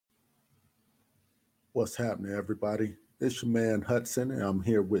What's happening, everybody? It's your man Hudson, and I'm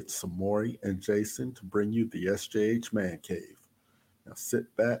here with Samori and Jason to bring you the SJH Man Cave. Now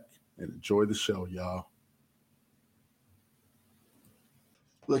sit back and enjoy the show, y'all.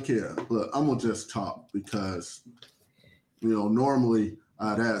 Look here, look, I'm gonna just talk because normally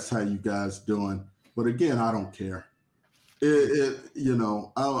I'd ask how you guys doing, but again, I don't care. I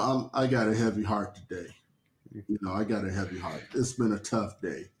got a heavy heart today. I got a heavy heart. It's been a tough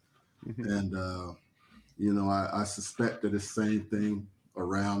day, and I suspect that it's the same thing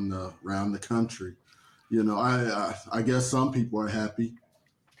around the country. I guess some people are happy.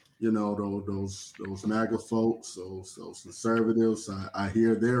 Those MAGA folks, those conservatives. I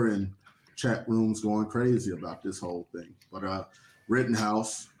hear they're in chat rooms going crazy about this whole thing. But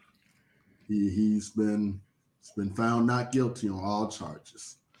Rittenhouse, he's been found not guilty on all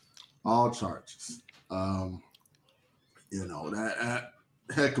charges. All charges. That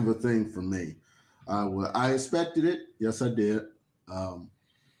heck of a thing for me. I expected it. Yes, I did.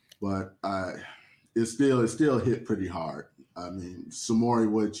 But it still hit pretty hard. I mean, Samori,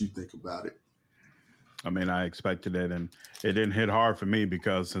 what did you think about it? I mean, I expected it, and it didn't hit hard for me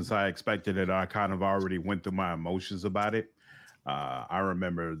because since I expected it, I kind of already went through my emotions about it. I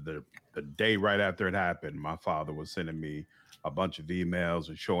remember the day right after it happened, my father was sending me a bunch of emails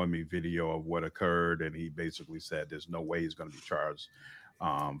and showing me video of what occurred, and he basically said there's no way he's going to be charged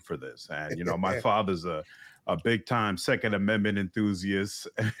for this. And, my father's a big time Second Amendment enthusiast,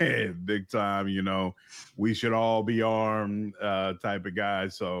 and big time, we should all be armed type of guy.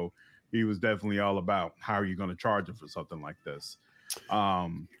 So he was definitely all about how are you going to charge him for something like this. I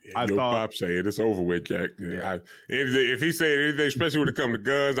thought Pop said it's over with, Jack. Yeah. If he said anything, especially when it comes to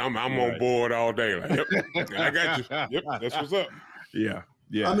guns, I'm right on board all day. Like, yep, I got you. Yep, that's what's up. Yeah.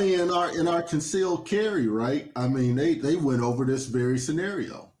 Yeah. I mean, in our concealed carry, right? I mean, they went over this very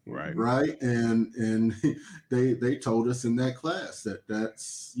scenario. Right. And they told us in that class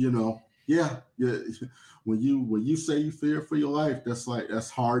that's when you say you fear for your life, that's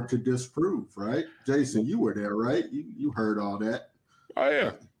hard to disprove, right? Jason, you were there, right? You heard all that. Oh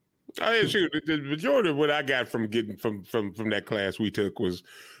yeah. Shoot. The majority of what I got from getting from that class we took was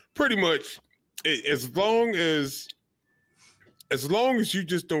pretty much as long as you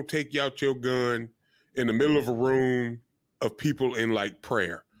just don't take out your gun in the middle of a room of people in like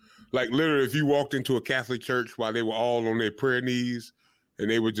prayer. Like literally, if you walked into a Catholic church while they were all on their prayer knees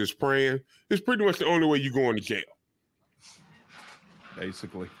and they were just praying, it's pretty much the only way you going to jail.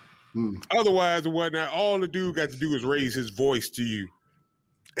 Basically. Otherwise and whatnot, all the dude got to do is raise his voice to you,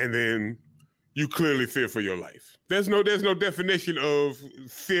 and then you clearly fear for your life. There's no definition of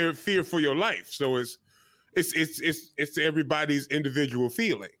fear for your life. So it's everybody's individual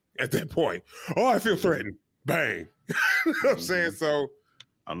feeling at that point. Oh, I feel threatened. Bang. You know what I'm saying? So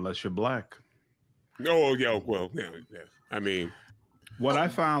unless you're black. Oh, yeah, well, yeah. I mean, what I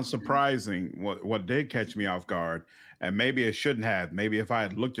found surprising, what did catch me off guard, and maybe it shouldn't have, maybe if I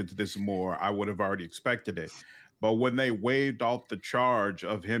had looked into this more, I would have already expected it. But when they waived off the charge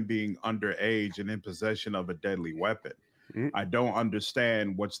of him being underage and in possession of a deadly weapon, I don't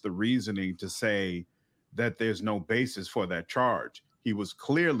understand what's the reasoning to say that there's no basis for that charge. He was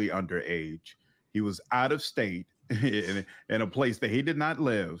clearly underage. He was out of state in a place that he did not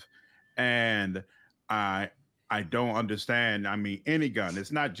live. And I don't understand. I mean, any gun,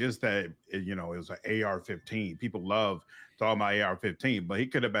 it's not just that, it was an AR-15. People love talking about AR-15, but he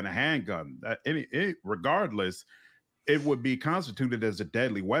could have been a handgun. Regardless, it would be constituted as a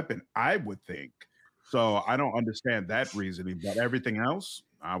deadly weapon, I would think. So I don't understand that reasoning, but everything else,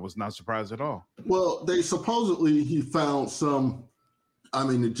 I was not surprised at all. Well, he found some. I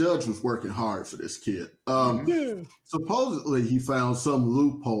mean, the judge was working hard for this kid. Supposedly, he found some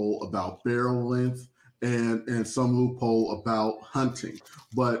loophole about barrel length and some loophole about hunting.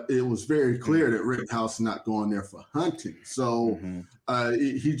 But it was very clear that Rittenhouse is not going there for hunting. So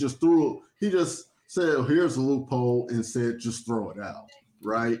he just said, oh, here's a loophole, and said, just throw it out,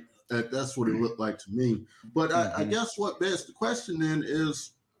 right? That's what it looked like to me. But I guess what begs the question then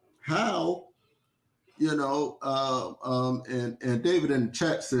is how, and David in the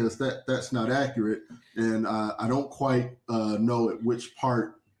chat says that's not accurate. And I don't quite know at which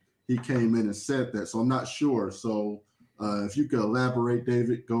part he came in and said that. So I'm not sure. So if you could elaborate,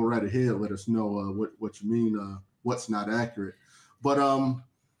 David, go right ahead. Let us know what you mean, what's not accurate. But,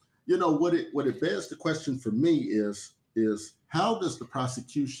 what it begs the question for me is how does the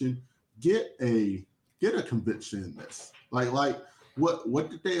prosecution get a conviction in this? Like what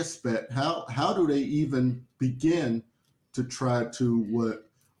did they expect? How do they even begin to try to what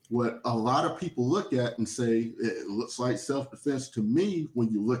a lot of people look at and say it looks like self-defense to me when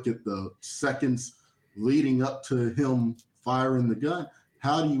you look at the seconds leading up to him firing the gun,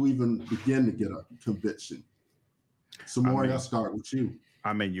 how do you even begin to get a conviction? So, Maury, I'll start with you.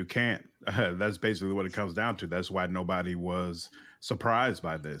 I mean, you can't. That's basically what it comes down to. That's why nobody was surprised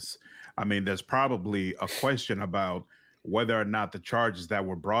by this. I mean, there's probably a question about whether or not the charges that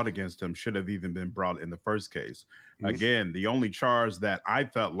were brought against him should have even been brought in the first case. Mm-hmm. Again, the only charge that I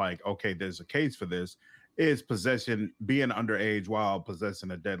felt like, okay, there's a case for this is possession, being underage while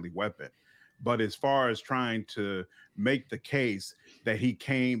possessing a deadly weapon. But as far as trying to make the case that he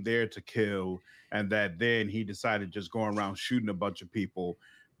came there to kill and that then he decided just going around shooting a bunch of people,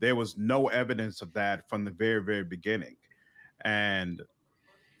 there was no evidence of that from the very, very beginning. And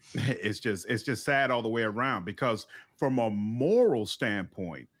it's just sad all the way around, because from a moral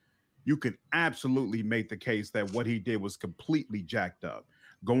standpoint, you can absolutely make the case that what he did was completely jacked up,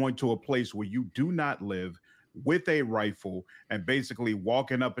 going to a place where you do not live with a rifle and basically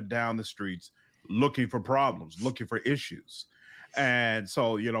walking up and down the streets looking for problems, looking for issues. And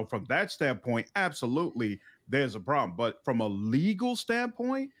so, you know, from that standpoint, absolutely there's a problem. But from a legal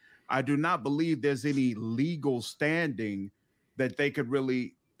standpoint, I do not believe there's any legal standing that they could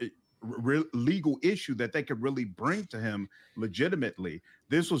really legal issue that they could really bring to him legitimately.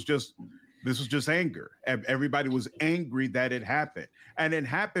 This was just anger. Everybody was angry that it happened, and it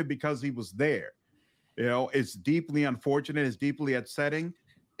happened because he was there. You know, it's deeply unfortunate. It's deeply upsetting.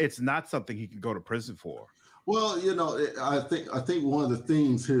 It's not something he can go to prison for. Well, you know, I think one of the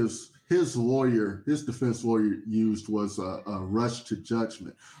things his lawyer, his defense lawyer, used was a rush to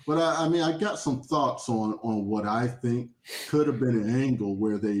judgment. But I mean, I got some thoughts on what I think could have been an angle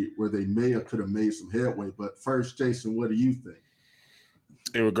where they could have made some headway. But first, Jason, what do you think?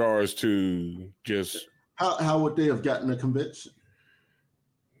 In regards to just how would they have gotten a conviction?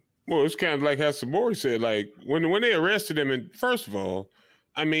 Well, it's kind of like how Samori said, like when they arrested him, and first of all,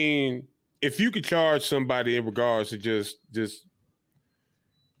 I mean, if you could charge somebody in regards to just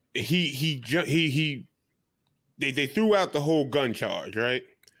they threw out the whole gun charge, right?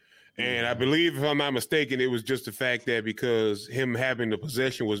 And I believe, if I'm not mistaken, it was just the fact that because him having the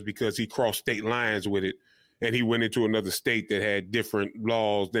possession was because he crossed state lines with it, and he went into another state that had different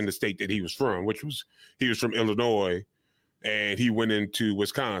laws than the state that he was from, he was from Illinois, and he went into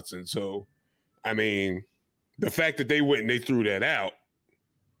Wisconsin. So, I mean, the fact that they went and they threw that out,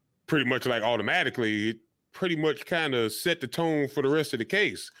 pretty much like automatically, it pretty much kind of set the tone for the rest of the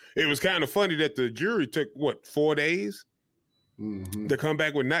case. It was kind of funny that the jury took, 4 days to come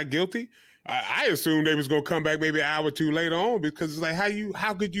back with not guilty? I assumed they was going to come back maybe an hour or two later on, because it's like,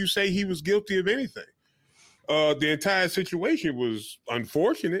 how could you say he was guilty of anything? The entire situation was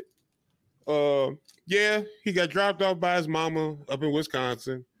unfortunate. Yeah, he got dropped off by his mama up in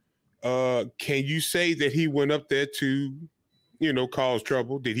Wisconsin. Can you say that he went up there to, cause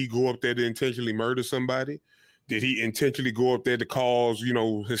trouble? Did he go up there to intentionally murder somebody? Did he intentionally go up there to cause,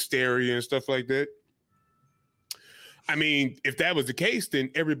 hysteria and stuff like that? I mean, if that was the case, then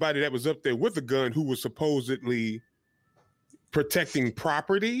everybody that was up there with a gun who was supposedly protecting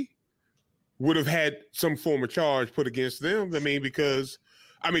property would have had some form of charge put against them. Because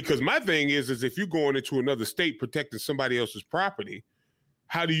my thing is if you're going into another state protecting somebody else's property,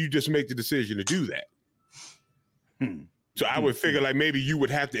 how do you just make the decision to do that? So I would figure like maybe you would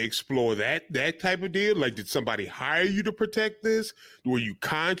have to explore that type of deal. Like, did somebody hire you to protect this? Were you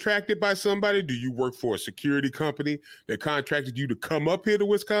contracted by somebody? Do you work for a security company that contracted you to come up here to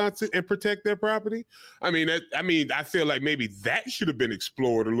Wisconsin and protect their property? I feel like maybe that should have been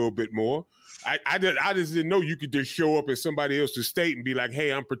explored a little bit more. I just didn't know you could just show up in somebody else's state and be like,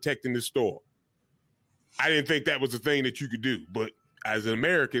 hey, I'm protecting this store. I didn't think that was a thing that you could do. But as an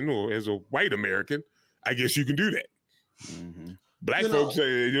American, or as a white American, I guess you can do that. Mm-hmm. Black folks,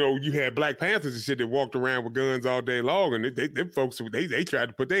 you had Black Panthers and shit that walked around with guns all day long, and them folks, they tried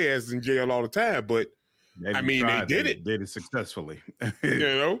to put their asses in jail all the time, but they did it successfully.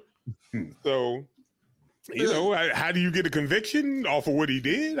 So, how do you get a conviction off of what he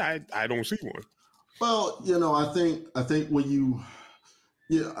did? I don't see one. Well, I think when you,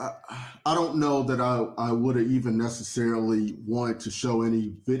 I don't know that I would have even necessarily wanted to show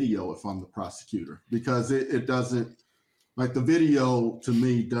any video if I'm the prosecutor, because it doesn't. Like, the video to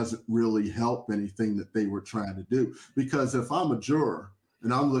me doesn't really help anything that they were trying to do. Because if I'm a juror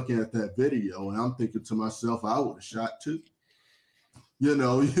and I'm looking at that video and I'm thinking to myself, I would have shot too.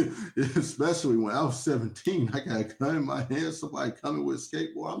 Especially when I was 17, I got a gun in my hand, somebody coming with a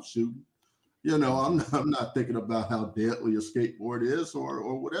skateboard, I'm shooting. I'm not thinking about how deadly a skateboard is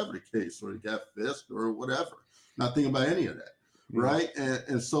or whatever the case, or the got fist or whatever. Not thinking about any of that. Right.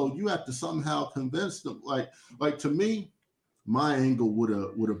 And so you have to somehow convince them, like to me, my angle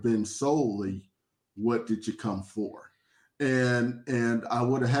would have been solely what did you come for? And I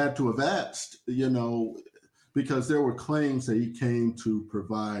would have had to have asked, because there were claims that he came to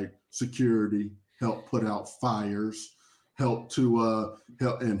provide security, help put out fires, help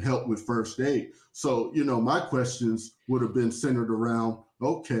with first aid. So, my questions would have been centered around,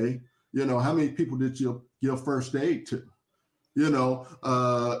 okay, how many people did you give first aid to?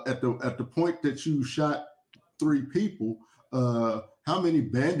 At the point that you shot 3 people, how many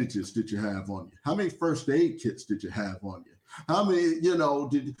bandages did you have on you? How many first aid kits did you have on you? How many,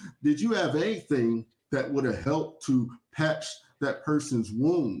 did you have anything that would have helped to patch that person's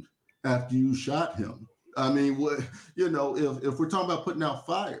wound after you shot him? I mean, if we're talking about putting out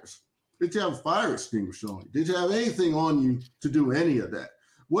fires, did you have a fire extinguisher on you? Did you have anything on you to do any of that?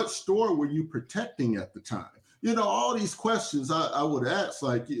 What store were you protecting at the time? All these questions I would ask,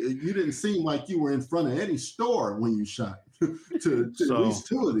 like, you didn't seem like you were in front of any store when you shot to at least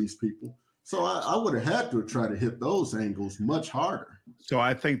 2 of these people. So I would have had to try to hit those angles much harder. So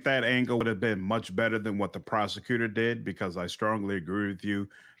I think that angle would have been much better than what the prosecutor did, because I strongly agree with you.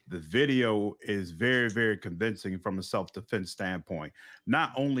 The video is very, very convincing from a self-defense standpoint,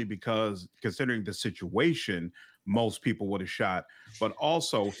 not only because considering the situation, most people would have shot, but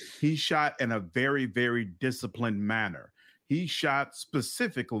also he shot in a very, very disciplined manner. He shot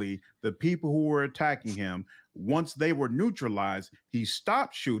specifically the people who were attacking him. Once they were neutralized, he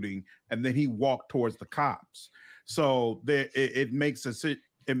stopped shooting and then he walked towards the cops. So it makes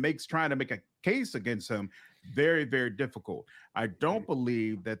trying to make a case against him very, very difficult. I don't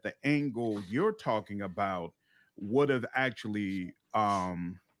believe that the angle you're talking about would have actually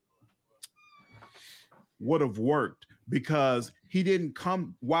would have worked, because he didn't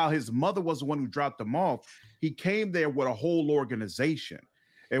come while his mother was the one who dropped him off. He came there with a whole organization.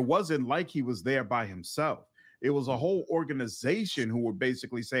 It wasn't like he was there by himself. It was a whole organization who were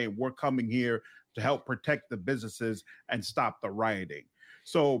basically saying, we're coming here to help protect the businesses and stop the rioting.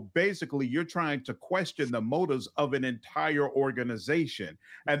 So basically, you're trying to question the motives of an entire organization.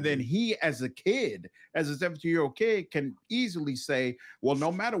 And then he, as a 17-year-old kid, can easily say, well,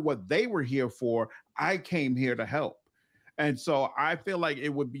 no matter what they were here for, I came here to help. And so I feel like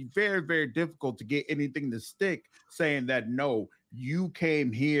it would be very, very difficult to get anything to stick saying that, no, you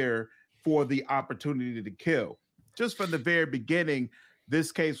came here for the opportunity to kill. Just from the very beginning,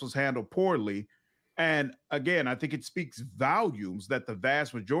 this case was handled poorly. And again, I think it speaks volumes that the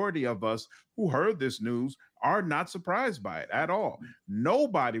vast majority of us who heard this news are not surprised by it at all.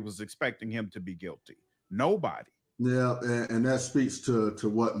 Nobody was expecting him to be guilty. Nobody. Yeah, and that speaks to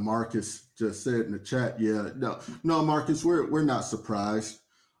what Marcus just said in the chat. Yeah, no, Marcus, we're not surprised.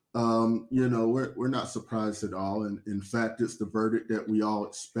 We're not surprised at all. And in fact, it's the verdict that we all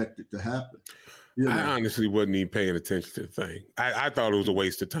expected to happen. I honestly wasn't even paying attention to the thing. I thought it was a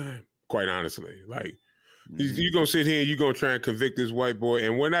waste of time, quite honestly. Like, you're gonna sit here and you're gonna try and convict this white boy.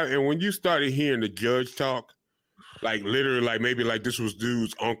 And when you started hearing the judge talk, like literally, like maybe like this was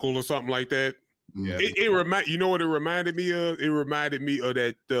dude's uncle or something like that. Yeah. You know what it reminded me of? It reminded me of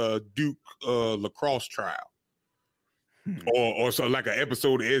that Duke lacrosse trial. Or so like an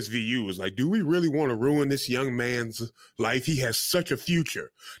episode of SVU is like, do we really want to ruin this young man's life? He has such a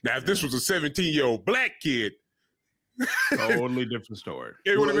future. Now, if this was a 17-year-old black kid, totally different story.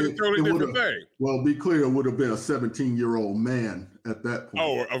 It would have been a totally different thing. Well, be clear, it would have been a 17-year-old man at that point.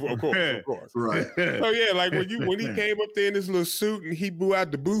 Oh, of course. Right. So yeah, like when he came up there in his little suit and he blew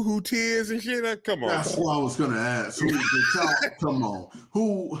out the boohoo tears and shit. Like, come on. That's what I was gonna ask. Come on.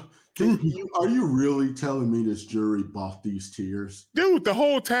 Are you really telling me this jury bought these tears? Dude, the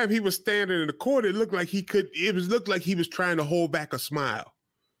whole time he was standing in the court, it looked like he was trying to hold back a smile.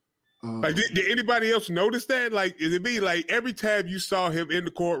 Like, did anybody else notice that? Like, it'd be like every time you saw him in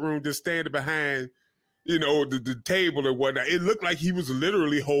the courtroom just standing behind, the table and whatnot, it looked like he was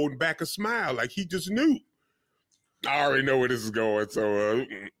literally holding back a smile. Like he just knew. I already know where this is going, so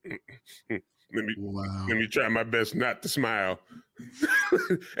let me try my best not to smile.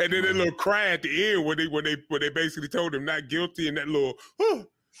 And then that little cry at the end when they basically told him not guilty, and that little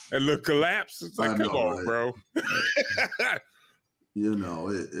collapse. It's like, come on, bro. All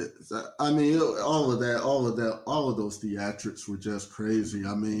of those theatrics were just crazy.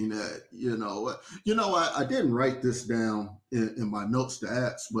 I mean, I didn't write this down in my notes to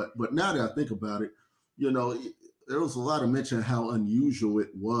ask, but now that I think about it, there was a lot of mention how unusual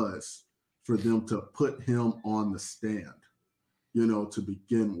it was for them to put him on the stand, to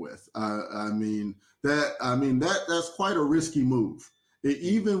begin with. That's quite a risky move.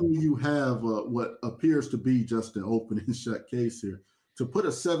 Even when you have what appears to be just an open and shut case here, to put a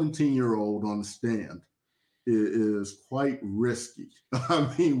 17-year-old on the stand is quite risky. I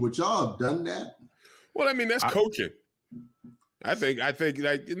mean, would y'all have done that? Well, I mean, that's coaching. I think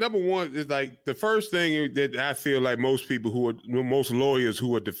like number one is like the first thing that I feel like most lawyers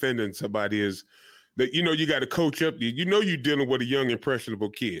who are defending somebody is that, you know, you got to coach up. You know, you're dealing with a young, impressionable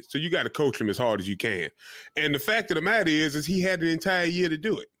kid. So you got to coach him as hard as you can. And the fact of the matter is he had an entire year to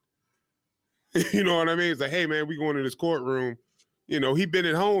do it. You know what I mean? It's like, hey, man, we going to this courtroom. You know, he been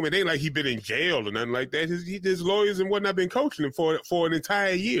at home. It ain't like he been in jail or nothing like that. His lawyers and whatnot been coaching him for an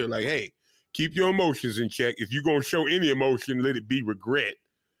entire year. Like, hey, keep your emotions in check. If you're going to show any emotion, let it be regret,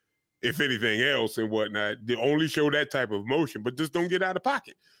 if anything else and whatnot. They only show that type of emotion, but just don't get out of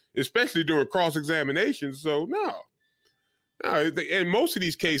pocket, especially during cross-examination. So, no. And most of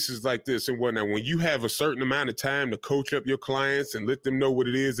these cases like this and whatnot, when you have a certain amount of time to coach up your clients and let them know what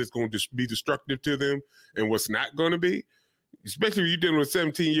it is that's going to be destructive to them and what's not going to be, especially when you're dealing with a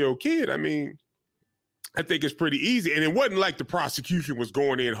 17-year-old kid, I mean, I think it's pretty easy. And it wasn't like the prosecution was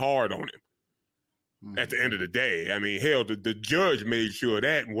going in hard on him. At the end of the day, I mean, hell, the judge made sure of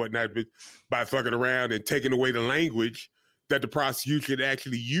that and whatnot by fucking around and taking away the language that the prosecution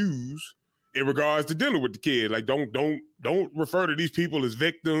actually used in regards to dealing with the kid. Like, don't refer to these people as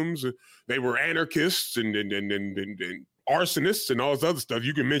victims. They were anarchists and arsonists and all this other stuff.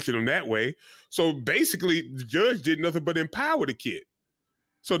 You can mention them that way. So basically, the judge did nothing but empower the kid.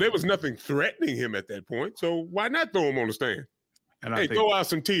 So there was nothing threatening him at that point. So why not throw him on the stand? And hey, throw out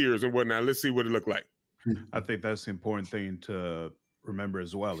some tears and whatnot. Let's see what it looked like. I think that's the important thing to remember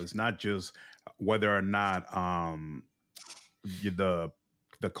as well. It's not just whether or not the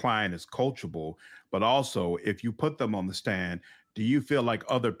client is coachable, but also if you put them on the stand, do you feel like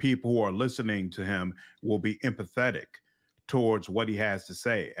other people who are listening to him will be empathetic towards what he has to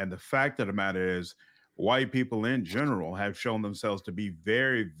say? And the fact of the matter is, white people in general have shown themselves to be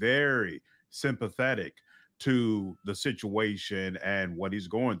very, very sympathetic to the situation and what he's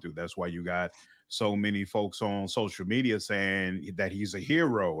going through. That's why you got so many folks on social media saying that he's a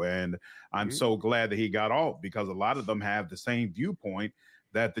hero. And I'm so glad that he got off, because a lot of them have the same viewpoint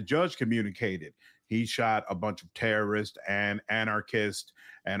that the judge communicated. He shot a bunch of terrorists and anarchists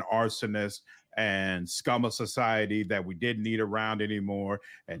and arsonists and scum of society that we didn't need around anymore.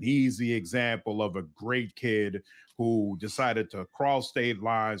 And he's the example of a great kid who decided to cross state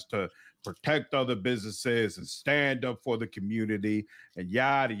lines to protect other businesses and stand up for the community and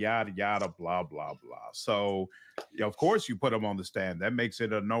yada, yada, yada, blah, blah, blah. So, of course, you put him on the stand. That makes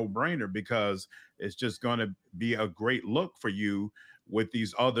it a no-brainer, because it's just going to be a great look for you with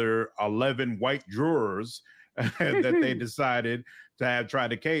these other 11 white jurors that they decided to have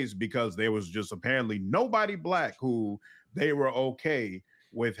tried the case, because there was just apparently nobody black who they were okay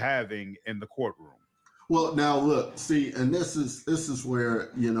with having in the courtroom. Well, now look, see, and this is where,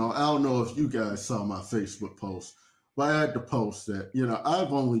 you know, I don't know if you guys saw my Facebook post, but I had to post that, you know,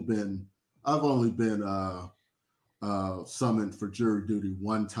 I've only been summoned for jury duty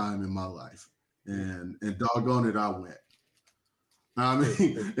one time in my life, and doggone it, I went. I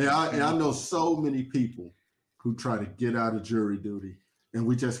mean, and I know so many people who try to get out of jury duty, and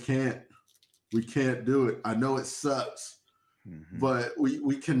we just can't do it. I know it sucks. But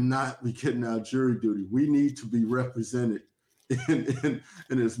we cannot jury duty. We need to be represented in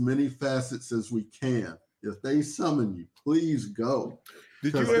as many facets as we can. If they summon you, please go.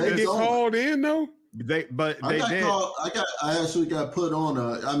 Did you ever get called in though? I actually got put on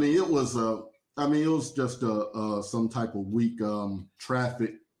it was just some type of weak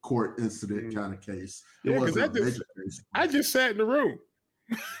traffic court incident kind of case. Yeah, because I just sat in the room.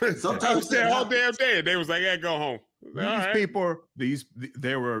 Sometimes I was there all damn day. They was like, "Yeah, go home."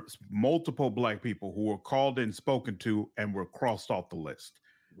 There were multiple black people who were called and spoken to and were crossed off the list,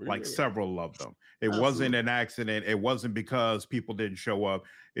 like several of them. It wasn't an accident. It wasn't because people didn't show up.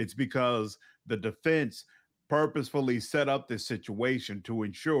 It's because the defense purposefully set up this situation to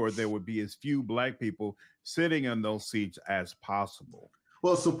ensure there would be as few black people sitting in those seats as possible.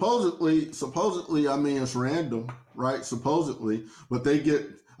 Well, supposedly, I mean, it's random, right? Supposedly, but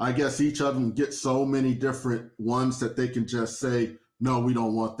I guess each of them get so many different ones that they can just say, no, we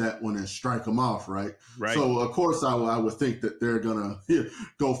don't want that one, and strike them off, right? Right. So, of course, I would think that they're going to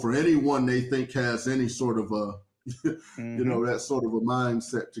go for anyone they think has any sort of a, you know, that sort of a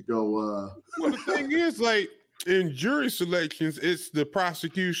mindset to go. Well, the thing is, like, in jury selections, it's the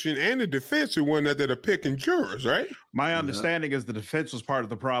prosecution and the defense are one that are picking jurors, right? My understanding is the defense was part of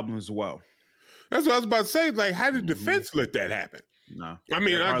the problem as well. That's what I was about to say. Like, how did defense let that happen? No. I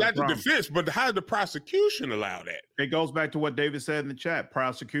mean, not the defense, but how did the prosecution allow that? It goes back to what David said in the chat.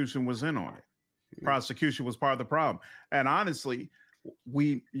 Prosecution was in on it. Prosecution was part of the problem. And honestly,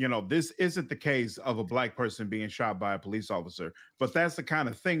 this isn't the case of a black person being shot by a police officer, but that's the kind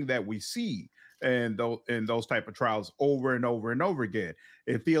of thing that we see in those type of trials over and over and over again.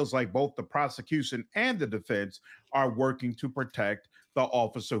 It feels like both the prosecution and the defense are working to protect the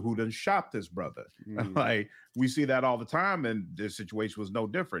officer who done shot this brother. Like, we see that all the time, and this situation was no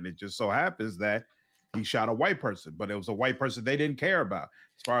different. It just so happens that he shot a white person, but it was a white person they didn't care about.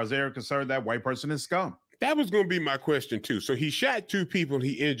 As far as they're concerned, that white person is scum. That was going to be my question too. So he shot 2 people and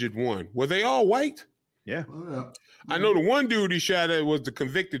he injured 1. Were they all white? Yeah. I know the one dude he shot at was the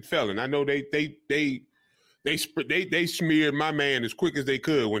convicted felon. I know they smeared my man as quick as they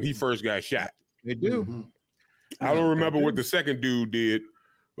could when he first got shot. They do. I don't remember what the second dude did,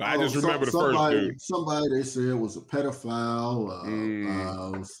 but I just remember the first dude. Somebody they said was a pedophile,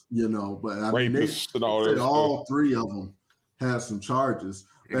 but I mean, all 3 of them had some charges.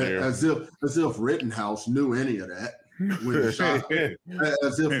 As if Rittenhouse knew any of that when he shot him.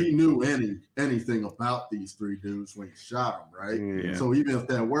 As if he knew anything about these 3 dudes when he shot them, right? So even if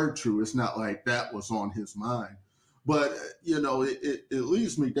that were true, it's not like that was on his mind. But it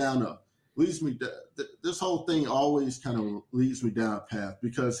leads me down this whole thing always kind of leads me down a path,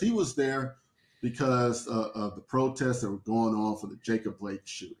 because he was there because of the protests that were going on for the Jacob Blake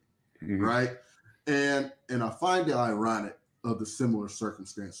shooting, right? And I find it ironic of the similar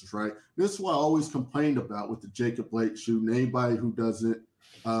circumstances, right? This is what I always complained about with the Jacob Blake shooting. Anybody who doesn't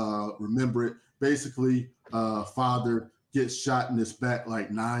remember it, basically, father gets shot in his back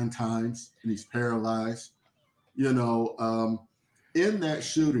like 9 times and he's paralyzed. In that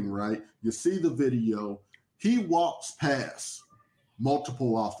shooting, right? You see the video. He walks past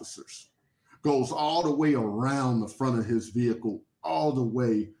multiple officers, goes all the way around the front of his vehicle, all the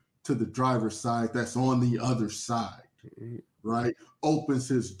way to the driver's side that's on the other side. Right? Opens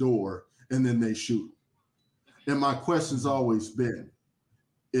his door, and then they shoot him. And my question's always been,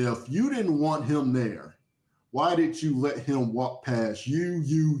 if you didn't want him there, why did you let him walk past you, and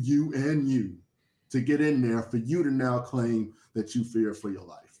you to get in there for you to now claim that you fear for your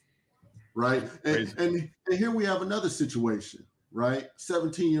life? Right? And here we have another situation, right?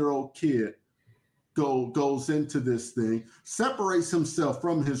 17-year-old kid goes into this thing, separates himself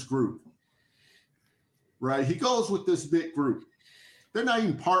from his group. Right? He goes with this big group. They're not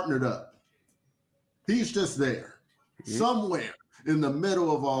even partnered up. He's just there, somewhere in the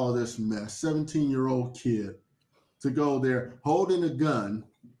middle of all this mess, 17-year-old kid to go there holding a gun,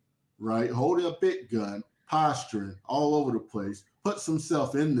 right? Holding a big gun, posturing all over the place, puts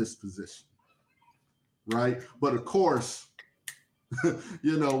himself in this position, right? But of course,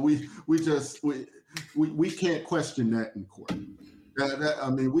 we can't question that in court.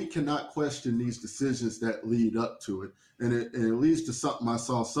 We cannot question these decisions that lead up to it. And it leads to something I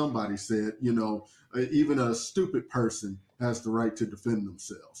saw somebody said, even a stupid person has the right to defend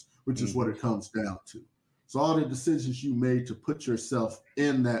themselves, which is what it comes down to. So all the decisions you made to put yourself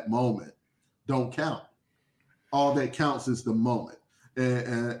in that moment don't count. All that counts is the moment.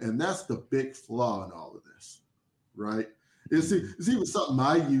 And that's the big flaw in all of this, right? It's even something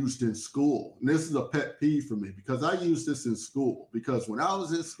I used in school. And this is a pet peeve for me because I used this in school. Because when I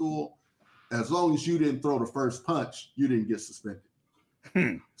was in school, as long as you didn't throw the first punch, you didn't get suspended.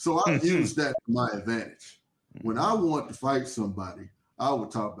 So I used that to my advantage. When I want to fight somebody, I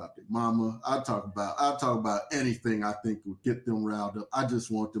would talk about their mama. I'd talk about anything I think would get them riled up. I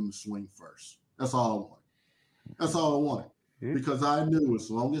just want them to swing first. That's all I wanted. That's all I wanted. Because I knew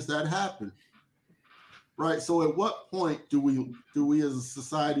as long as that happened, right? So at what point do we as a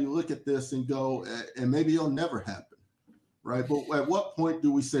society look at this and go, and maybe it'll never happen, right? But at what point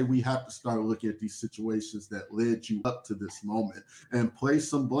do we say we have to start looking at these situations that led you up to this moment and place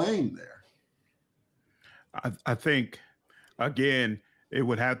some blame there? I think, again, it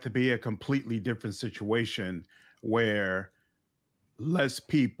would have to be a completely different situation where less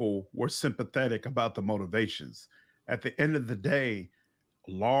people were sympathetic about the motivations. At the end of the day,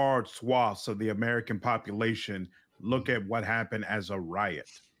 large swaths of the American population look at what happened as a riot,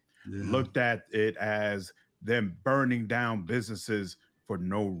 looked at it as them burning down businesses for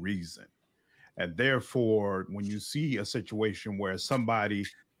no reason. And therefore, when you see a situation where somebody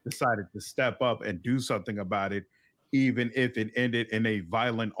decided to step up and do something about it, even if it ended in a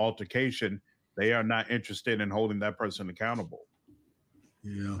violent altercation, they are not interested in holding that person accountable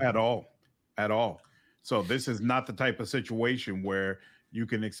at all. So this is not the type of situation where you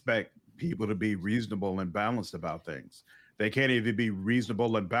can expect people to be reasonable and balanced about things. They can't even be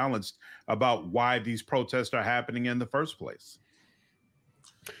reasonable and balanced about why these protests are happening in the first place.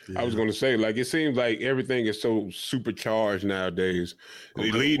 I was going to say, it seems like everything is so supercharged nowadays,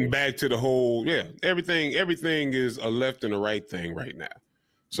 leading back to the whole, everything is a left and a right thing right now.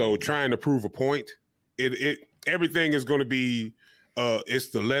 So trying to prove a point, everything is going to be it's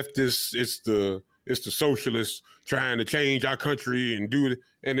the leftists, it's the socialists trying to change our country and do it,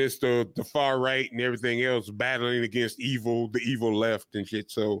 and it's the far right and everything else battling against the evil left and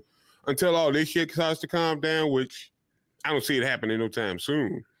shit. So until all this shit starts to calm down, which I don't see it happening no time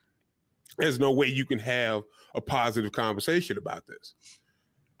soon, there's no way you can have a positive conversation about this.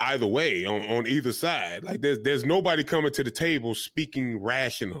 Either way, on either side, like there's nobody coming to the table speaking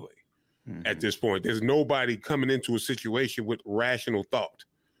rationally at this point. There's nobody coming into a situation with rational thought.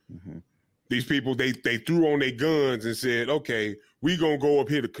 These people, they threw on their guns and said, okay, we gonna go up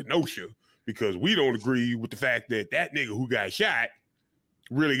here to Kenosha because we don't agree with the fact that nigga who got shot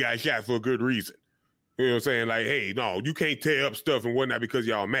really got shot for a good reason. You know what I'm saying? Like, hey, no, you can't tear up stuff and whatnot because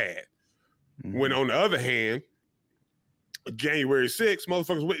y'all mad. When on the other hand, January 6th,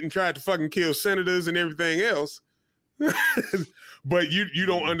 motherfuckers went and tried to fucking kill senators and everything else. But you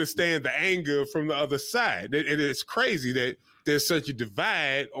don't understand the anger from the other side. It's crazy that there's such a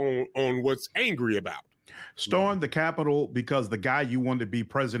divide on what's angry about. Storm the Capitol because the guy you wanted to be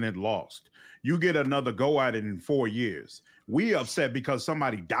president lost. You get another go at it in 4 years. We upset because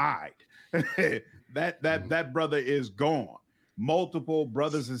somebody died. that brother is gone. Multiple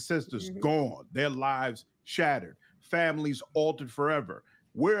brothers and sisters gone. Their lives shattered. Families altered forever.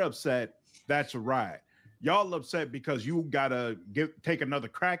 We're upset. That's a riot. Y'all upset because you gotta take another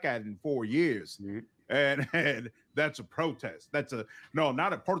crack at it in 4 years. And that's a protest.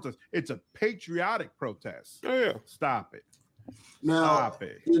 Not a protest. It's a patriotic protest. Oh yeah. Stop it. Now, Stop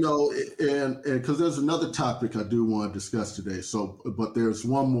it. You know, and because there's another topic I do want to discuss today. So, but there's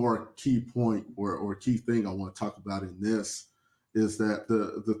one more key point or key thing I want to talk about in this is that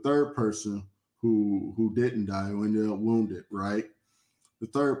the third person who didn't die, who ended up wounded, right? The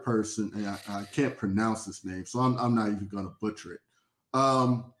third person, and I can't pronounce his name, so I'm not even going to butcher it.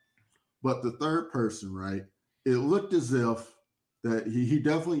 But the third person, right? It looked as if that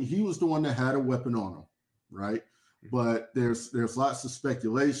he was the one that had a weapon on him, right? But there's lots of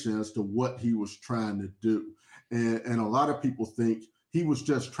speculation as to what he was trying to do, and a lot of people think he was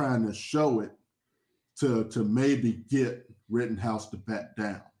just trying to show it to maybe get Rittenhouse to back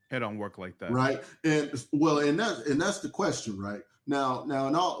down. It don't work like that, right? And that's the question, right? Now,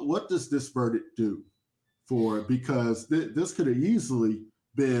 what does this verdict do for it? Because this could have easily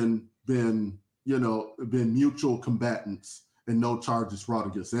been mutual combatants and no charges brought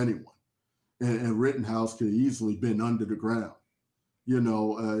against anyone. And Rittenhouse could have easily been under the ground.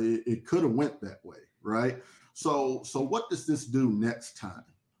 It could have went that way, right? So what does this do next time?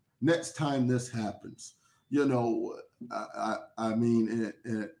 Next time this happens, I mean,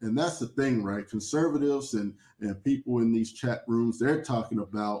 and that's the thing, right? Conservatives and people in these chat rooms, they're talking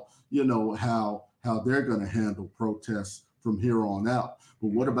about, how they're going to handle protests from here on out. But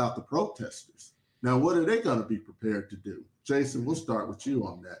what about the protesters? Now, what are they going to be prepared to do? Jason, we'll start with you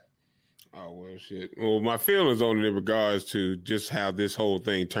on that. Oh, well, shit. Well, my feelings on it in regards to just how this whole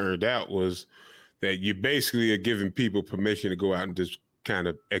thing turned out was that you basically are giving people permission to go out and just kind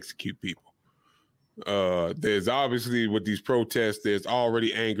of execute people. There's obviously with these protests, there's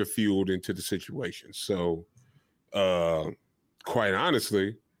already anger fueled into the situation. So, quite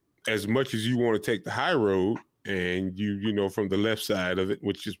honestly, as much as you want to take the high road and you from the left side of it,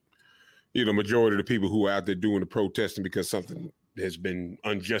 which is, majority of the people who are out there doing the protesting because something has been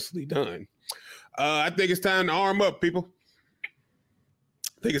unjustly done. I think it's time to arm up, people.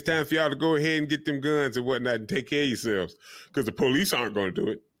 I think it's time for y'all to go ahead and get them guns and whatnot and take care of yourselves because the police aren't going to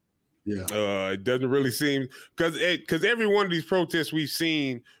do it. Yeah. It doesn't really seem because every one of these protests we've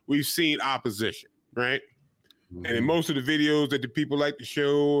seen opposition, right? Mm-hmm. And in most of the videos that the people like to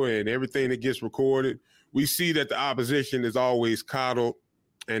show and everything that gets recorded, we see that the opposition is always coddled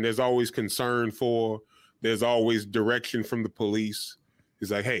and there's always concern for. There's always direction from the police. It's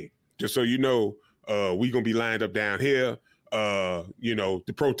like, hey, just so you know, we're going to be lined up down here.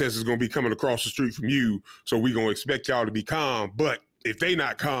 The protest is going to be coming across the street from you. So we're going to expect y'all to be calm. But if they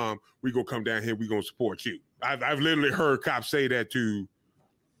not calm, we're going to come down here. We're going to support you. I've literally heard cops say that to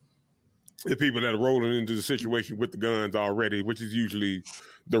the people that are rolling into the situation with the guns already, which is usually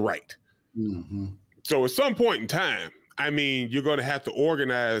the right. Mm-hmm. So at some point in time, I mean, you're going to have to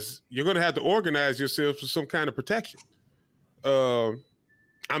organize yourself for some kind of protection. I'm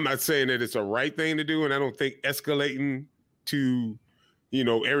not saying that it's a right thing to do, and I don't think escalating to,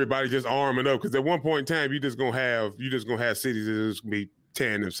 everybody just arming up, because at one point in time, you're just gonna have cities that are just gonna be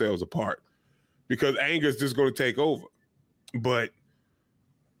tearing themselves apart because anger is just going to take over. But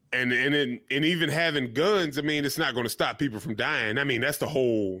and even having guns, I mean, it's not going to stop people from dying. I mean, that's the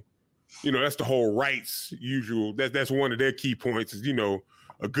whole. That's the whole rights usual. That's one of their key points is,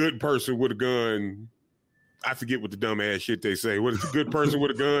 a good person with a gun I forget what the dumb ass shit they say. What is a good person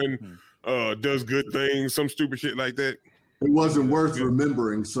with a gun does good things, some stupid shit like that. It wasn't worth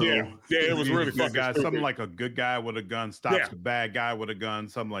remembering. So yeah, it was really fucking guy, stupid. something like a good guy with a gun stops a bad guy with a gun,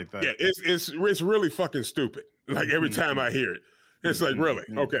 something like that. Yeah, it's really fucking stupid. Like every time I hear it, it's like, really?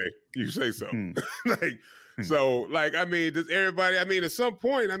 Okay, you say so. Like, so, like, I mean, does everybody? I mean, at some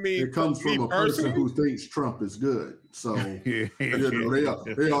point, I mean, it comes from a person who thinks Trump is good. So you know,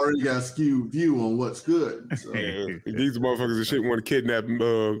 they already got a skewed view on what's good. So. Yeah, these motherfuckers and shit want to kidnap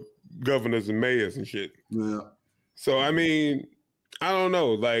governors and mayors and shit. Yeah. So I mean, I don't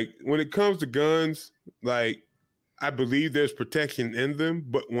know. Like when it comes to guns, like I believe there's protection in them,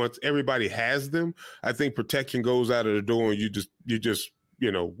 but once everybody has them, I think protection goes out of the door, and you're just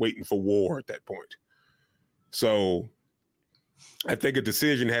waiting for war at that point. So I think a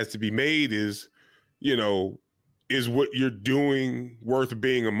decision has to be made. Is what you're doing worth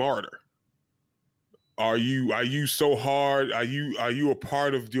being a martyr? Are you so hard? Are you a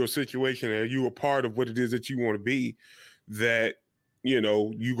part of your situation? Are you a part of what it is that you want to be, that you're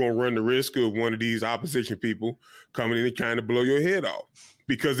gonna run the risk of one of these opposition people coming in and trying to blow your head off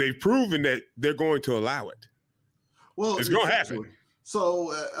because they've proven that they're going to allow it? Well, it's gonna happen.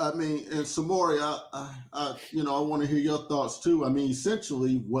 So I mean, and Samori, I want to hear your thoughts too. I mean,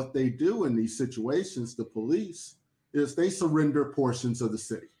 essentially, what they do in these situations, the police, is they surrender portions of the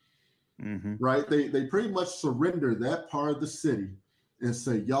city. Mm-hmm. Right? They pretty much surrender that part of the city and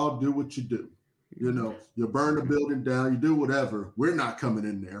say, y'all do what you do. You burn the building down, you do whatever. We're not coming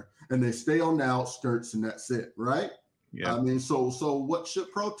in there. And they stay on the outskirts and that's it, right? Yeah. I mean, so what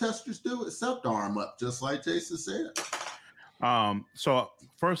should protesters do except arm up, just like Jason said? So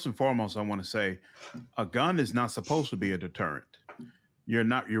first and foremost, I want to say a gun is not supposed to be a deterrent. You're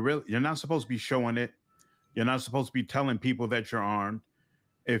not supposed to be showing it. You're not supposed to be telling people that you're armed.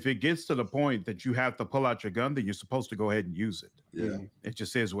 If it gets to the point that you have to pull out your gun, then you're supposed to go ahead and use it. Yeah. It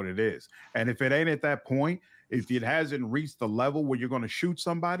just is what it is. And if it ain't at that point, if it hasn't reached the level where you're going to shoot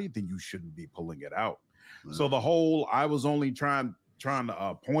somebody, then you shouldn't be pulling it out. Right. So the whole, I was only trying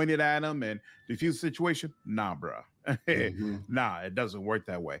to point it at him and defuse the situation. Nah, bro. Mm-hmm. Nah, it doesn't work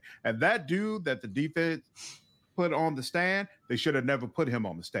that way. And that dude that the defense put on the stand, they should have never put him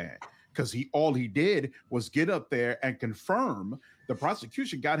on the stand because all he did was get up there and confirm. The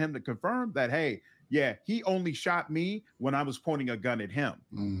prosecution got him to confirm that, hey, yeah, he only shot me when I was pointing a gun at him.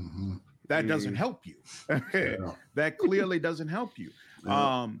 Mm-hmm. That doesn't help you. That clearly doesn't help you.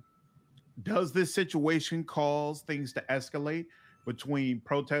 Yeah. Does this situation cause things to escalate between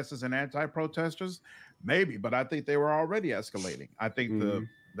protesters and anti-protesters? Maybe, but I think they were already escalating. I think the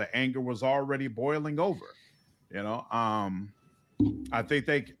anger was already boiling over. I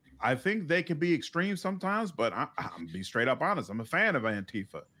think they can be extreme sometimes, but I'm be straight up honest. I'm a fan of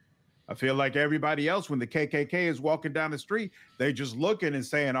Antifa. I feel like everybody else, when the KKK is walking down the street, they just looking and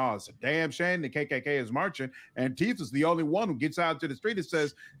saying, "Oh, it's a damn shame the KKK is marching." Antifa's the only one who gets out to the street and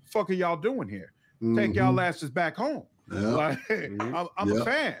says, "Fuck are y'all doing here? Take y'all asses back home." Yeah. Like, I'm a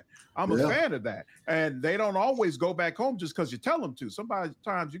fan. I'm a fan of that. And they don't always go back home just because you tell them to.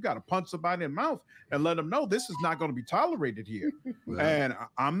 Sometimes you got to punch somebody in the mouth and let them know this is not going to be tolerated here. And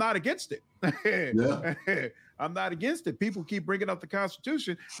I'm not against it. I'm not against it. People keep bringing up the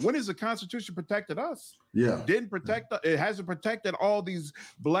Constitution. When has the Constitution protected us? Yeah. Didn't protect it hasn't protected all these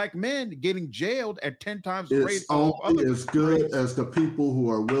black men getting jailed at 10 times the rate. It's only as good as the people who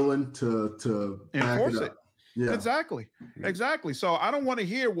are willing to enforce it. Yeah. Exactly. So I don't want to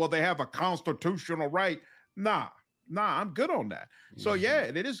hear, well, they have a constitutional right. Nah, I'm good on that. So yeah,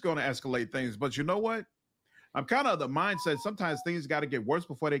 it is going to escalate things. But you know what? I'm kind of the mindset. Sometimes things got to get worse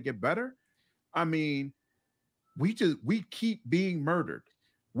before they get better. I mean, we keep being murdered.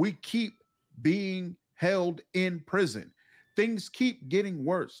 We keep being held in prison. Things keep getting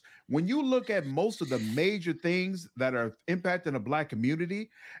worse. When you look at most of the major things that are impacting the Black community,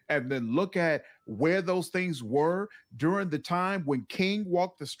 and then look at where those things were during the time when King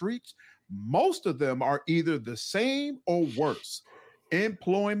walked the streets, most of them are either the same or worse.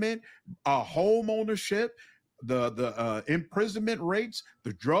 Employment, home ownership, the imprisonment rates,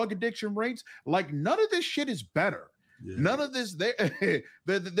 the drug addiction rates, like none of this shit is better. Yeah. None of this,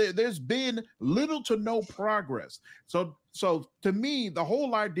 there's been little to no progress. So to me, the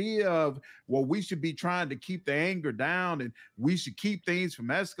whole idea of, well, we should be trying to keep the anger down and we should keep things from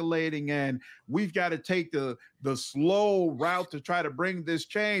escalating and we've got to take the slow route to try to bring this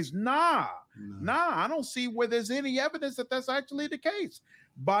change. Nah, I don't see where there's any evidence that that's actually the case.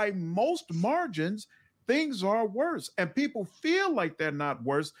 By most margins, things are worse, and people feel like they're not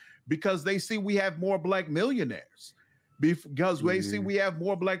worse because they see we have more Black millionaires. Because they see we have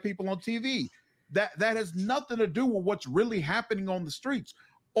more Black people on TV. That has nothing to do with what's really happening on the streets.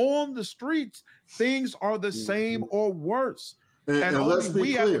 On the streets, things are the same or worse. And only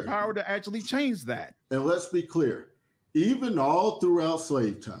we have the power to actually change that. And let's be clear, even all throughout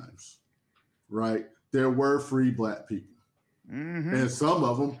slave times, right, there were free Black people. And some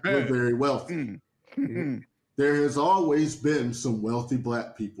of them were very wealthy. There has always been some wealthy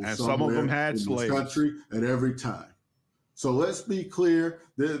Black people, and some of them had slaves in this country at every time. So let's be clear,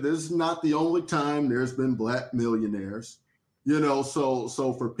 this is not the only time there's been Black millionaires. You know, so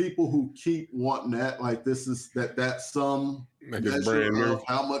for people who keep wanting that, like this is that's some measure of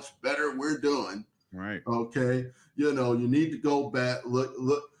how much better we're doing. Right. Okay. You know, you need to go back,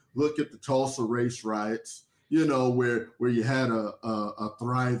 look at the Tulsa race riots, you know, where you had a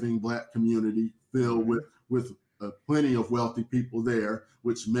thriving Black community filled with plenty of wealthy people there,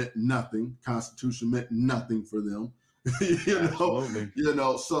 which meant nothing. Constitution meant nothing for them. you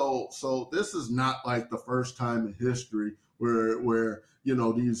know, so this is not like the first time in history where you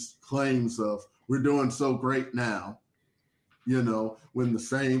know, these claims of we're doing so great now, you know, when the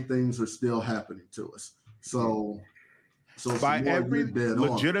same things are still happening to us. So by every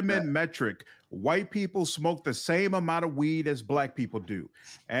legitimate metric, white people smoke the same amount of weed as Black people do.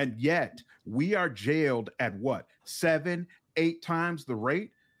 And yet we are jailed at what? 7-8 times the rate?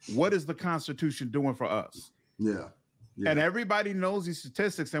 What is the Constitution doing for us? Yeah. And everybody knows these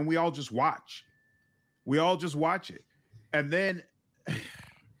statistics, and we all just watch. We all just watch it. And then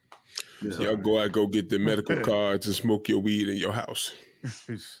y'all go out, go get the medical cards and smoke your weed in your house.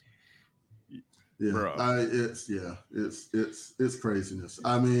 It's craziness.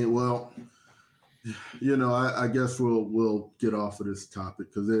 I mean, well, you know, I guess we'll get off of this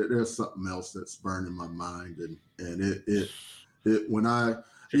topic because there's something else that's burning my mind, and it when I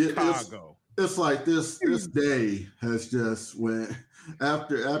Chicago. It's like this day has just went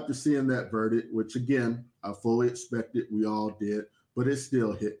after seeing that verdict, which again I fully expected, we all did, but it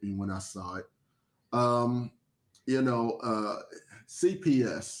still hit me when I saw it. You know,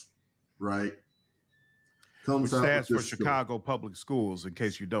 CPS, right? Which stands for Chicago Public Schools, in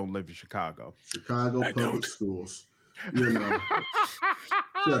case you don't live in Chicago. Chicago Public Schools. You know,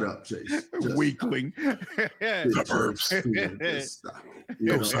 shut up, Chase. Weakling. Suburbs.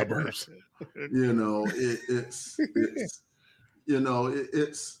 No suburbs. You know, it's you know,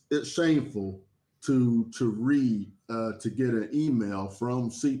 it's shameful to read to get an email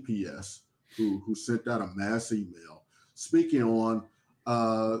from CPS who sent out a mass email speaking on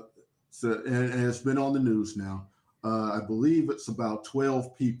and it's been on the news now. I believe it's about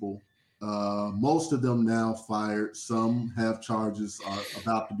 12 people. Most of them now fired. Some have charges are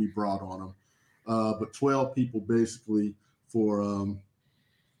about to be brought on them. But 12 people basically for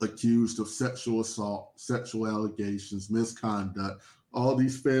accused of sexual assault, sexual allegations, misconduct, all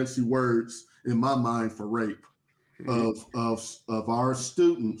these fancy words in my mind for rape of our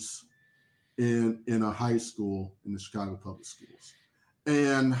students in a high school in the Chicago Public Schools.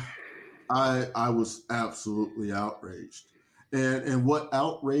 And I was absolutely outraged. And what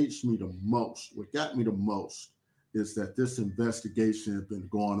outraged me the most, what got me the most, is that this investigation had been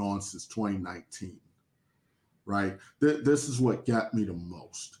going on since 2019, right? This is what got me the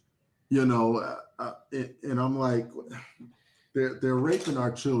most, you know. And I'm like, they're raping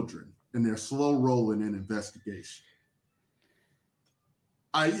our children, and they're slow rolling an investigation.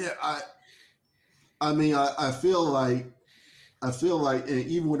 I feel like, and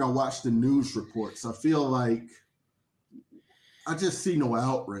even when I watch the news reports, I feel like I just see no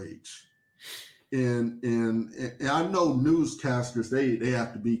outrage. And I know newscasters, they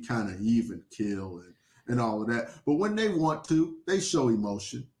have to be kind of even keel and all of that. But when they want to, they show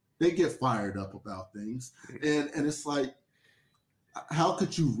emotion. They get fired up about things. And it's like, how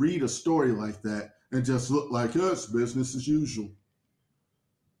could you read a story like that and just look like, oh, it's business as usual?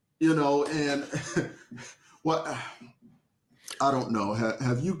 You know, and what, I don't know.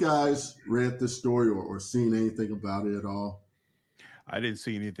 Have you guys read this story or seen anything about it at all? I didn't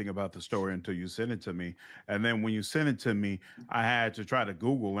see anything about the story until you sent it to me. And then when you sent it to me, I had to try to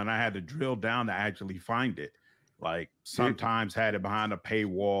Google, and I had to drill down to actually find it. Like sometimes had it behind a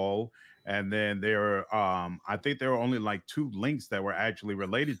paywall. And then I think there were only like 2 links that were actually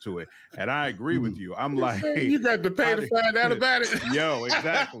related to it. And I agree with you. I'm like, you got to pay to find out about it. Yo,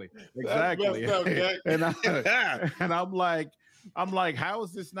 exactly. And I'm like, how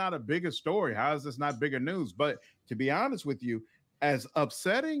is this not a bigger story? How is this not bigger news? But to be honest with you, as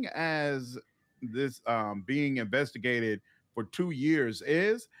upsetting as this being investigated for 2 years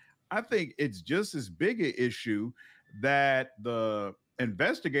is, I think it's just as big an issue that the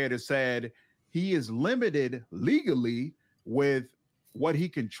investigator said he is limited legally with what he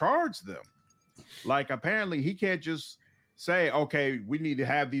can charge them. Like, apparently he can't just say, okay, we need to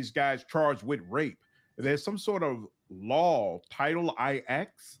have these guys charged with rape. There's some sort of law, Title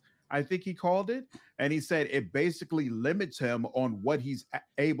IX, I think he called it. And he said it basically limits him on what he's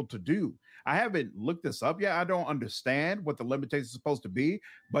able to do. I haven't looked this up yet. I don't understand what the limitation is supposed to be,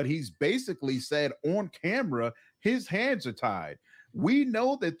 but he's basically said on camera, his hands are tied. We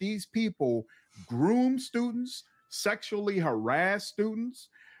know that these people groom students, sexually harass students,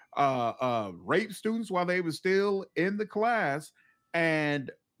 rape students while they were still in the class.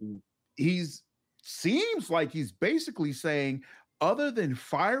 And seems like he's basically saying, other than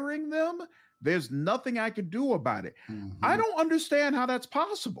firing them, there's nothing I can do about it. Mm-hmm. I don't understand how that's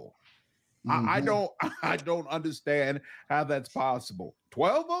possible. Mm-hmm. I don't understand how that's possible.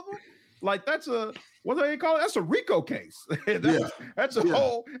 12 of them? Like, that's a, what do they call it? That's a RICO case. That's a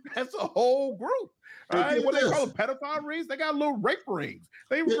whole group. Right? What do they call it? Pedophile rings? They got little rape rings.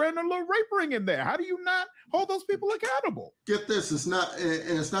 They ran a little rape ring in there. How do you not hold those people accountable? Get this, it's not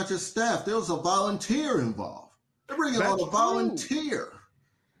just staff. There was a volunteer involved. They're bringing on a volunteer.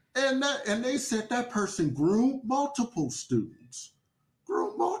 And they said that person groomed multiple students.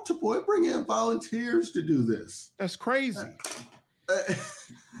 They bring in volunteers to do this. That's crazy.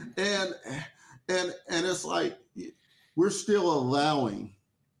 And it's like, we're still allowing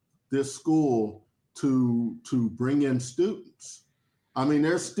this school to bring in students. I mean,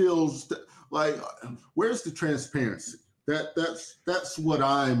 there's still like, where's the transparency? That's what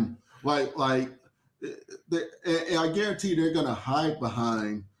I'm like. And I guarantee they're going to hide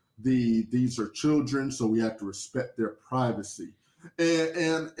behind these are children, so we have to respect their privacy.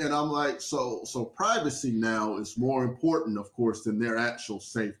 And I'm like, so privacy now is more important, of course, than their actual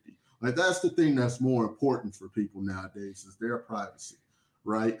safety. Like, that's the thing that's more important for people nowadays, is their privacy,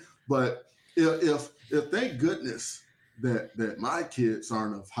 right? But if thank goodness that my kids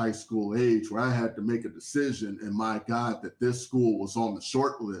aren't of high school age where I had to make a decision, and my God, that this school was on the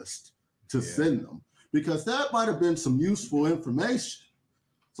short list to send them, because that might have been some useful information.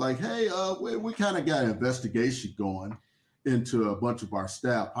 It's like, hey, we kind of got an investigation going into a bunch of our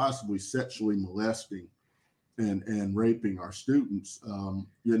staff possibly sexually molesting and raping our students.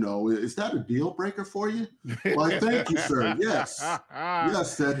 Is that a deal breaker for you? Well, thank you, sir. Yes,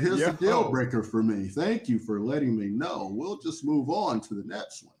 that is a deal breaker for me. Thank you for letting me know. We'll just move on to the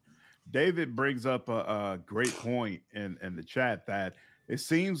next one. David brings up a great point in the chat, that it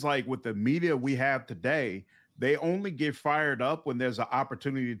seems like with the media we have today, they only get fired up when there's an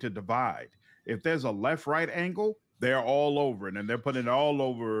opportunity to divide. If there's a left-right angle, they're all over it, and they're putting it all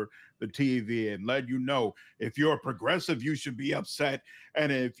over the TV and let you know, if you're a progressive, you should be upset.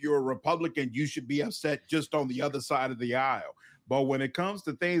 And if you're a Republican, you should be upset just on the other side of the aisle. But when it comes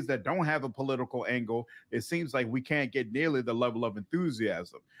to things that don't have a political angle, it seems like we can't get nearly the level of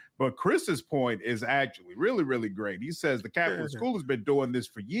enthusiasm. But Chris's point is actually really, really great. He says the Catholic school has been doing this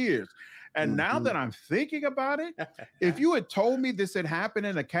for years. And now that I'm thinking about it, if you had told me this had happened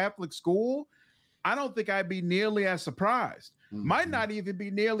in a Catholic school, I don't think I'd be nearly as surprised. Might not even be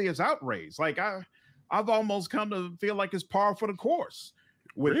nearly as outraged. Like, I've almost come to feel like it's par for the course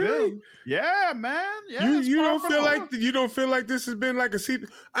with them. Yeah, man. Yeah, you don't feel like this has been like a secret.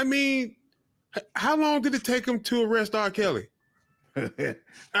 I mean, how long did it take him to arrest R. Kelly?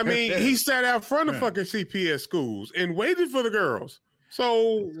 I mean, he sat out front of fucking CPS schools and waited for the girls.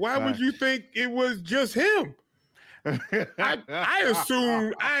 So why would you think it was just him? I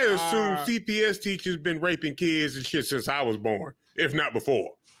assume CPS teachers been raping kids and shit since I was born, if not before.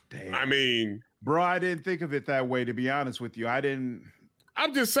 Damn. I mean, bro, I didn't think of it that way, to be honest with you. I didn't.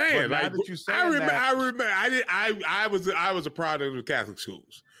 I'm just saying. Like, I remember. I was a product of Catholic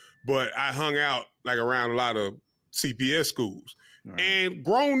schools, but I hung out like around a lot of CPS schools, and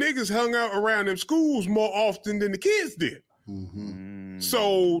grown niggas hung out around them schools more often than the kids did. Mm-hmm.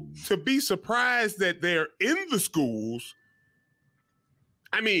 So to be surprised that they're in the schools,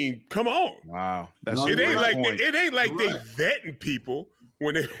 I mean, come on. Wow, it ain't like they vetting people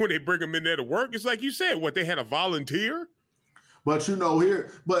when they bring them in there to work. It's like you said, they had a volunteer. But and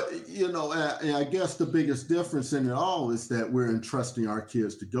I guess the biggest difference in it all is that we're entrusting our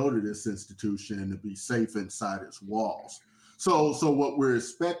kids to go to this institution and to be safe inside its walls. So what we're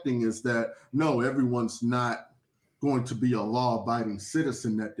expecting is that no, everyone's not going to be a law-abiding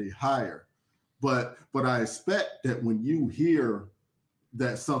citizen that they hire. But I expect that when you hear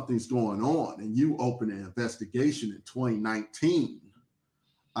that something's going on and you open an investigation in 2019,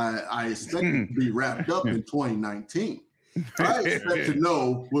 I expect it to be wrapped up in 2019. I expect to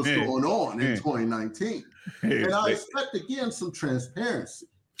know what's going on in 2019. And I expect, again, some transparency.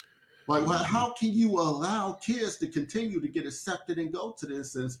 Like, well, how can you allow kids to continue to get accepted and go to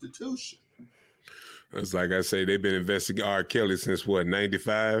this institution? It's like I say, they've been investigating R. Kelly since what,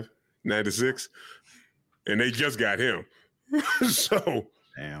 95, 96? And they just got him. So,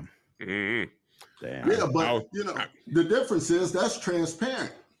 damn. Mm-hmm. Damn. Yeah, but the difference is that's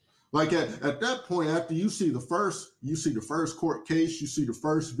transparent. Like at that point, after you see the first court case, you see the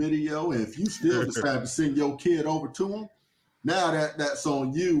first video, and if you still decide to send your kid over to them, now that's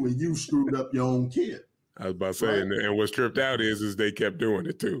on you, and you screwed up your own kid. I was about to say, right? And what's tripped out is they kept doing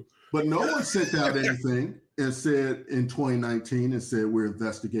it too. But no one sent out anything and said in 2019 and said we're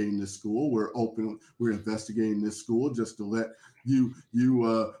investigating this school. We're investigating this school just to let you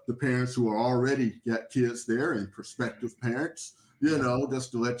the parents who are already got kids there and prospective parents,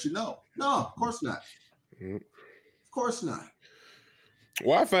 just to let you know. No, of course not. Of course not.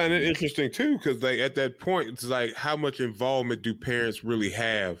 Well, I find it interesting too, because at that point, it's like, how much involvement do parents really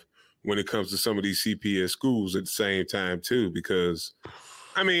have when it comes to some of these CPS schools at the same time too? Because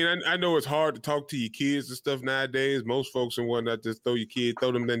I mean, I know it's hard to talk to your kids and stuff nowadays. Most folks and whatnot just throw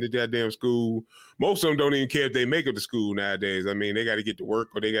them in the goddamn school. Most of them don't even care if they make it to school nowadays. I mean, they got to get to work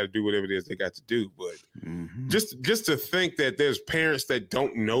or they got to do whatever it is they got to do. But just to think that there's parents that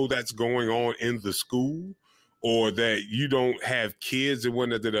don't know that's going on in the school, or that you don't have kids and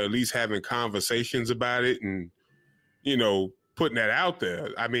whatnot that are at least having conversations about it and, putting that out there.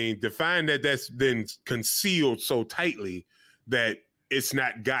 I mean, to find that that's been concealed so tightly that it's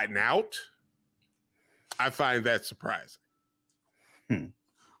not gotten out, I find that surprising.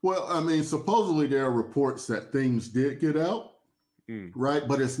 Well, I mean, supposedly there are reports that things did get out, right?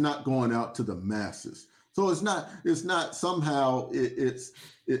 But it's not going out to the masses. So it's not somehow it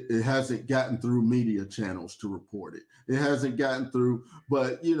hasn't gotten through media channels to report it. It hasn't gotten through,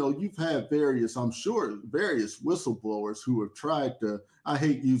 but you've had various whistleblowers who have tried to, I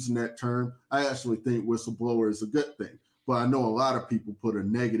hate using that term. I actually think whistleblower is a good thing. But I know a lot of people put a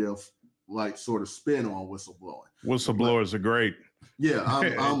negative, sort of spin on whistleblowing. Whistleblowers are great. Yeah,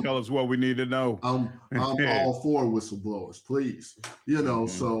 tell us what we need to know. I'm all for whistleblowers, please.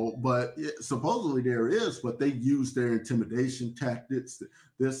 So, but supposedly there is, but they use their intimidation tactics,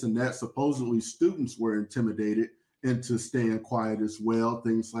 this and that. Supposedly students were intimidated into staying quiet as well,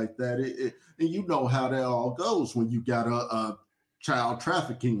 things like that. And you know how that all goes when you got a child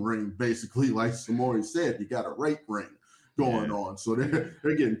trafficking ring, basically, like Samori said, you got a rape ring going on. So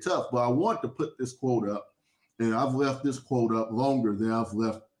they're getting tough. But I want to put this quote up, and I've left this quote up longer than I've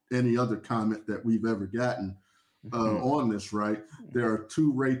left any other comment that we've ever gotten on this, right? There are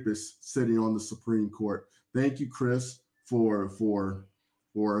 2 rapists sitting on the Supreme Court. Thank you, Chris, for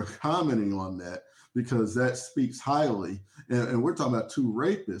commenting on that, because that speaks highly. And we're talking about 2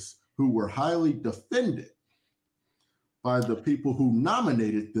 rapists who were highly defended by the people who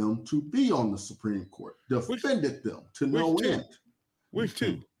nominated them to be on the Supreme Court, defended them to no end. Which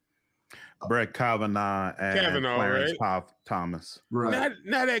 2? Brett Kavanaugh and Clarence Thomas. Right.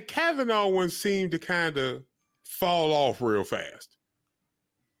 Now that Kavanaugh one seemed to kind of fall off real fast.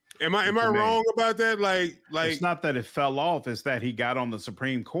 Am I wrong about that? Like it's not that it fell off; it's that he got on the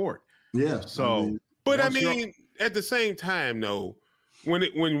Supreme Court. Yeah. So, I mean, at the same time, though, when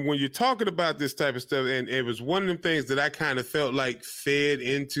you're talking about this type of stuff, and it was one of them things that I kind of felt like fed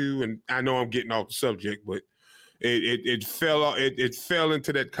into, and I know I'm getting off the subject, but it fell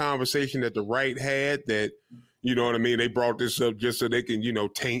into that conversation that the right had, that, you know what I mean, they brought this up just so they can,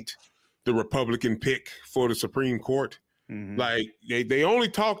 taint the Republican pick for the Supreme Court. Like they only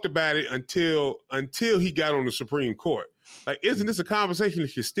talked about it until he got on the Supreme Court. Like, isn't this a conversation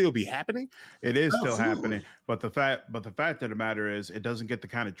that should still be happening? It is still happening, but the fact of the matter is, it doesn't get the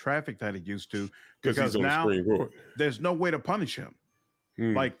kind of traffic that it used to, because now there's no way to punish him.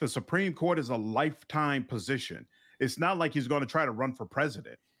 Like, the Supreme Court is a lifetime position. It's not like he's going to try to run for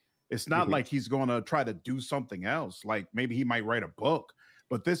president. It's not like he's going to try to do something else. Like, maybe he might write a book,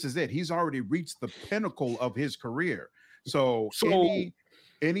 but this is it. He's already reached the pinnacle of his career. So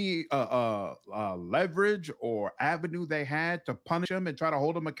any leverage or avenue they had to punish him and try to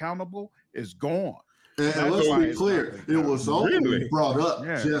hold him accountable is gone. And let's be clear, it was only brought up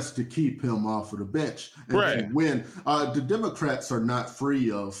just to keep him off of the bench. And when the Democrats are not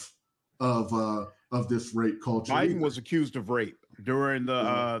free of this rape culture. Biden was accused of rape during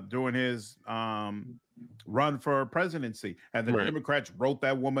his run for presidency, and the Democrats wrote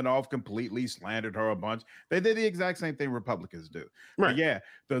that woman off completely, slandered her a bunch. They did the exact same thing Republicans do. But yeah,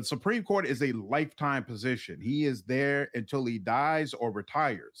 the Supreme Court is a lifetime position. He is there until he dies or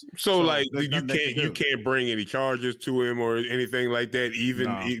retires. So like, you can't bring any charges to him or anything like that,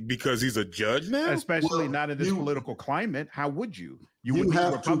 even because he's a judge now. Especially not in this political climate. How would you? you would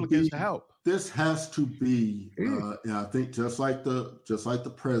need Republicans to help. This has to be, and I think just like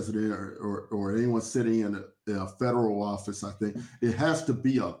the president or anyone sitting in a federal office, I think it has to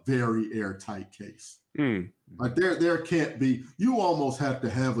be a very airtight case. Like there can't be. You almost have to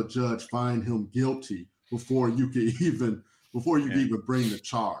have a judge find him guilty before you can even bring the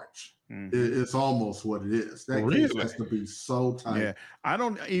charge. It's almost what it is. That case has to be so tight. Yeah, I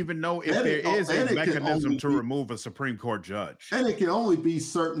don't even know if there is a mechanism to remove a Supreme Court judge. And it can only be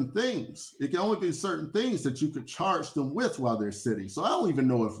certain things. It can only be certain things that you could charge them with while they're sitting. So I don't even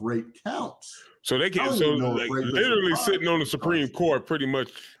know if rape counts. So they can. So like literally sitting on the Supreme Court, pretty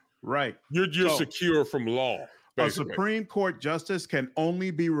much. Right. You're secure from law. Basically. A Supreme Court justice can only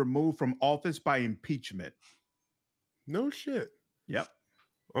be removed from office by impeachment. No shit. Yep.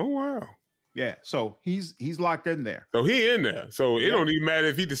 Oh wow. Yeah. So he's locked in there. So he in there. So it don't even matter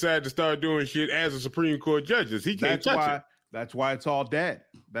if he decided to start doing shit as a Supreme Court judge. He can't touch it. That's why it's all dead.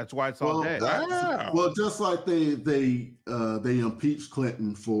 That's why it's all dead. Wow. Well, just like they impeached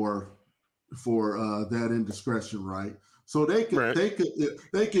Clinton for that indiscretion, right? So they could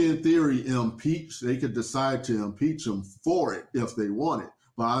in theory impeach. They could decide to impeach him for it if they want it,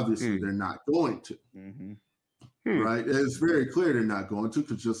 but obviously they're not going to. Right? It's very clear they're not going to,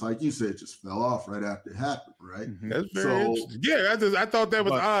 because just like you said, it just fell off right after it happened, right? That's very interesting. Yeah, I thought that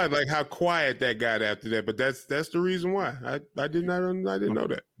was odd, like how quiet that got after that. But that's the reason why I didn't know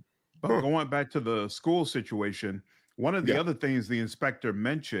that. But going back to the school situation, one of the other things the inspector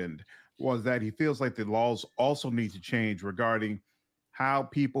mentioned was that he feels like the laws also need to change regarding how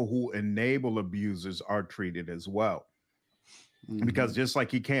people who enable abusers are treated as well. Because just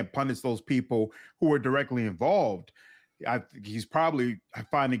like he can't punish those people who are directly involved, he's probably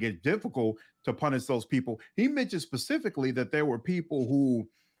finding it difficult to punish those people. He mentioned specifically that there were people who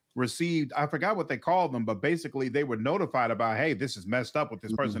received, I forgot what they called them, but basically they were notified about, hey, this is messed up what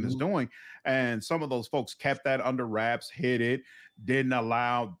this person is doing. And some of those folks kept that under wraps, hid it, didn't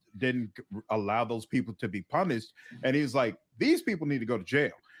allow those people to be punished. And he's like, these people need to go to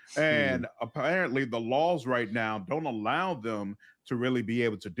jail. And apparently the laws right now don't allow them to really be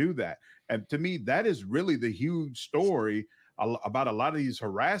able to do that. And to me, that is really the huge story about a lot of these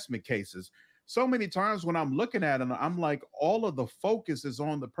harassment cases. So many times when I'm looking at it, I'm like, all of the focus is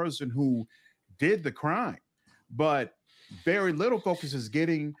on the person who did the crime, but very little focus is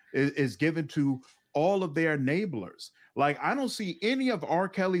given to all of their enablers. Like, I don't see any of R.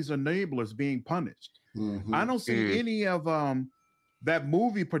 Kelly's enablers being punished. I don't see any of that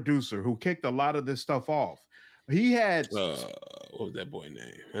movie producer who kicked a lot of this stuff off. He had what was that boy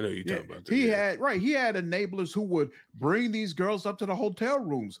name? I know you're talking about that. He had enablers who would bring these girls up to the hotel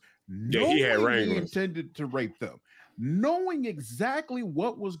rooms, he had he intended to rape them, knowing exactly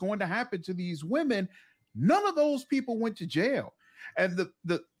what was going to happen to these women. None of those people went to jail. And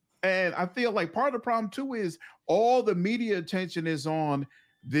and I feel like part of the problem too is all the media attention is on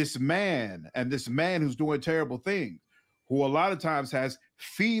this man who's doing terrible things, who a lot of times has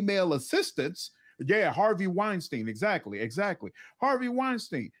female assistants. Yeah, Harvey Weinstein. Exactly. Harvey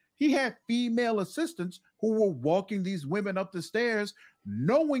Weinstein. He had female assistants who were walking these women up the stairs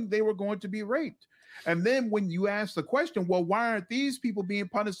knowing they were going to be raped. And then when you ask the question, well, why aren't these people being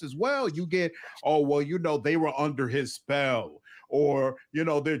punished as well? You get, oh, well, they were under his spell, or,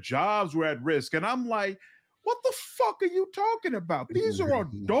 their jobs were at risk. And I'm like, what the fuck are you talking about? These are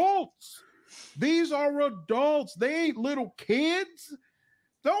adults. These are adults. They ain't little kids.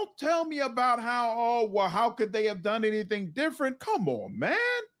 Don't tell me about how could they have done anything different? Come on, man.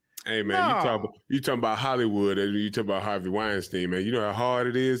 Hey, man, you talking about Hollywood, and you talking about Harvey Weinstein, man. You know how hard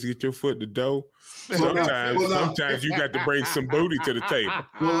it is to get your foot in the door? Sometimes you got to bring some booty to the table.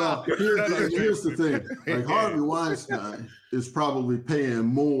 Well, here's the thing. Like, Harvey Weinstein is probably paying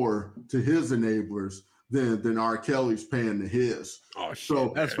more to his enablers than R. Kelly's paying to his. Oh,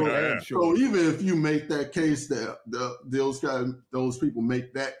 so that's so even if you make that case that those people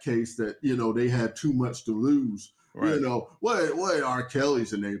make that case that they had too much to lose. Right. What R.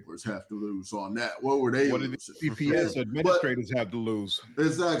 Kelly's enablers have to lose on that? What were they? What did the CPS administrators have to lose?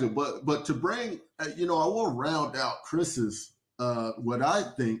 Exactly. But to bring, I will round out Chris's, what I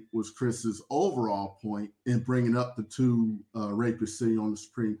think was Chris's overall point in bringing up the two rapists sitting on the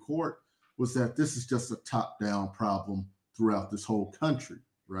Supreme Court, was that this is just a top-down problem throughout this whole country,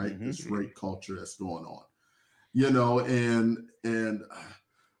 right? This rape culture that's going on,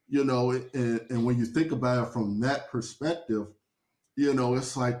 and when you think about it from that perspective,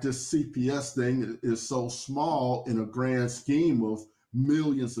 it's like this CPS thing is so small in a grand scheme of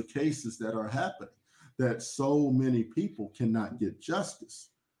millions of cases that are happening, that so many people cannot get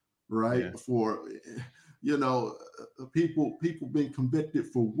justice, right? people being convicted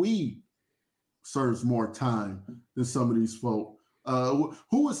for weed serves more time than some of these folk.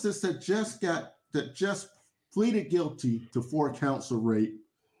 Who is this that just pleaded guilty to 4 counts of rape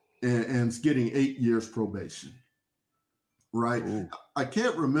and is getting 8 years probation? Right? Ooh. I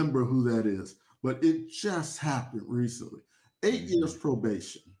can't remember who that is, but it just happened recently. 8 years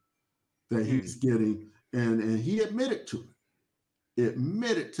probation that he's getting, and he admitted to it.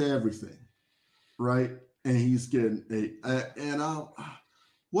 Admitted to everything, right? And he's getting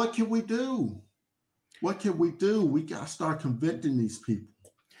what can we do? What can we do? We got to start convicting these people.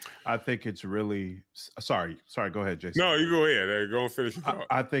 I think it's really sorry. Go ahead, Jason. No, you go ahead. Go and finish your thought.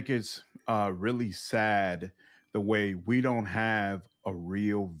 I think it's really sad the way we don't have a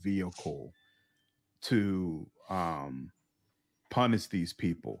real vehicle to punish these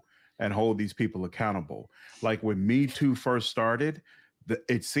people and hold these people accountable. Like when Me Too first started,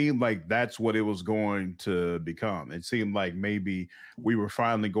 it seemed like that's what it was going to become. It seemed like maybe we were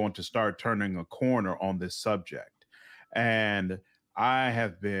finally going to start turning a corner on this subject. And I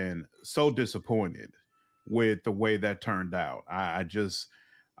have been so disappointed with the way that turned out. I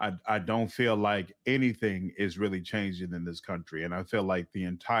don't feel like anything is really changing in this country. And I feel like the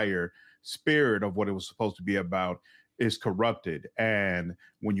entire spirit of what it was supposed to be about is corrupted. And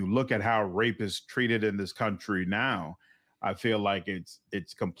when you look at how rape is treated in this country now, I feel like it's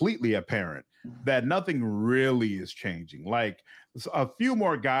completely apparent that nothing really is changing. Like a few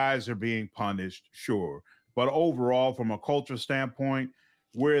more guys are being punished, sure. But overall, from a culture standpoint,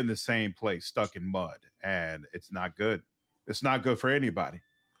 we're in the same place, stuck in mud. And it's not good. It's not good for anybody.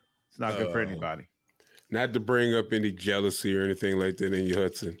 It's not good for anybody. Not to bring up any jealousy or anything like that in your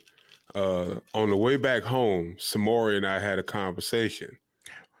Hudson. On the way back home, Samori and I had a conversation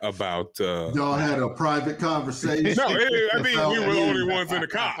about y'all had a private conversation. No, I think we were the only ones in the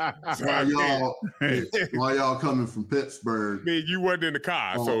car. So while y'all coming from Pittsburgh, I mean, you wasn't in the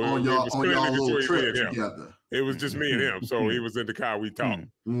car, so on y'all little trip together. It was just me and him, so he was in the car. We talked,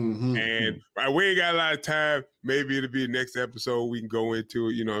 and we ain't got a lot of time. Maybe it'll be the next episode. We can go into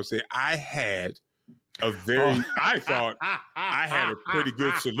it. You know what I'm saying? I had I thought I had a pretty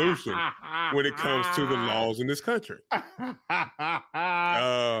good solution when it comes to the laws in this country. Like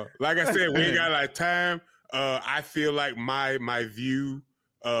I said, we ain't got a lot of time. I feel like my view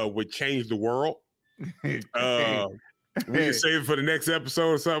would change the world. We can save it for the next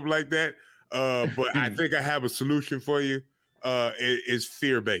episode or something like that. But I think I have a solution for you. It's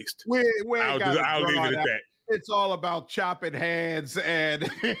fear-based. I'll leave it at that. It's all about chopping hands and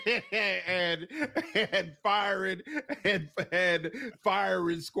firing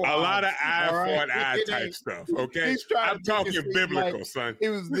squads. A lot of eye for an eye type stuff. Okay, I'm talking biblical, like, son.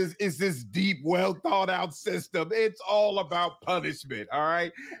 It's this deep, well thought out system. It's all about punishment. All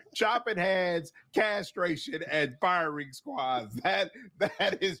right, chopping hands, castration, and firing squads. That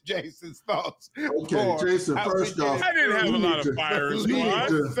is Jason's thoughts. Okay, Jason. First off, I didn't have a lot of firing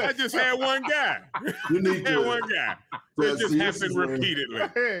squads. I just had one guy. You need to. One guy. It just happened repeatedly.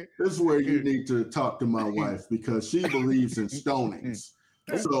 This is where you need to talk to my wife because she believes in stonings.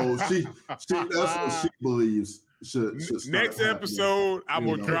 So she that's what she believes should next episode, I'm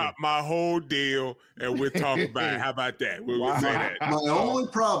gonna drop my whole deal and we'll talk about it. How about that? We'll say that. My only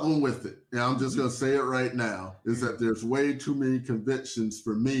problem with it, and I'm just gonna say it right now, is that there's way too many convictions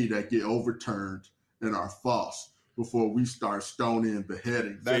for me that get overturned and are false before we start stoning and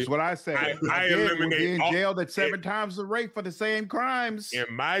beheading. That's what I say. I eliminate in jail at 7 times the rate for the same crimes. In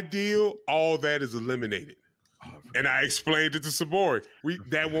my deal, all that is eliminated. And I explained it to Sabori.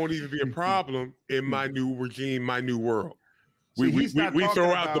 That won't even be a problem in my new regime, my new world. We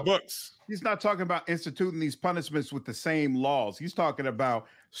throw out the books. He's not talking about instituting these punishments with the same laws. He's talking about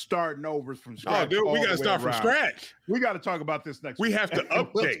starting over from scratch. Oh, dude, we got to start from scratch. We got to talk about this next week. We have to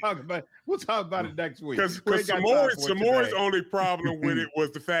update. We'll talk about it next week. Because Samori's only problem with it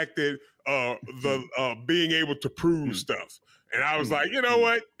was the fact that being able to prove stuff. And I was like, you know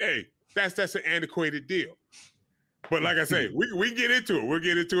what? Hey, that's an antiquated deal. But like I say, we get into it. We'll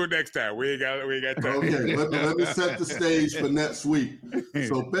get into it next time. We ain't got time. Okay, let me set the stage for next week.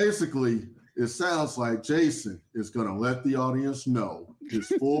 So basically, it sounds like Jason is going to let the audience know his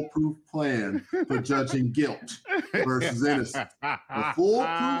foolproof plan for judging guilt versus innocence. A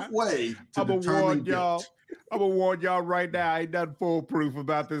foolproof way to determine guilt. I'm gonna warn y'all right now. Ain't nothing foolproof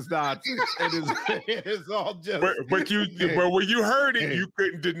about this nonsense. It is all just. But when you heard it, you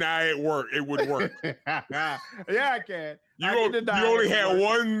couldn't deny it would work. Yeah, I can. You only had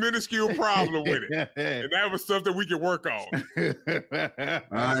one minuscule problem with it, and that was something we could work on. All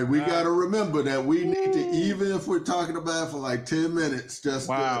right, we got to remember that we need to, even if we're talking about it for like 10 minutes, just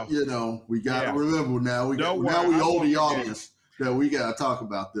we got to remember now. We owe the audience that we got to talk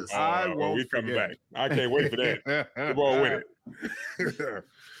about this. We coming back. I can't wait for that. Come on with it.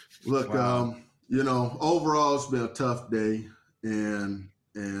 Look, overall it's been a tough day, and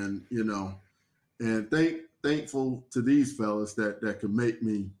thankful to these fellas that could make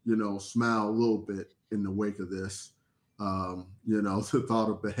me, smile a little bit in the wake of this. The thought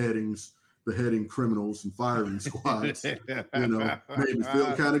of beheading criminals and firing squads, made me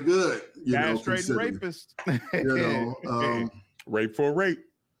feel kind of good. Straight rapist. Rape for rape.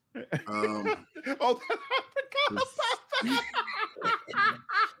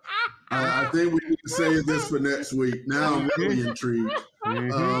 I think we need to save this for next week. Now I'm really intrigued.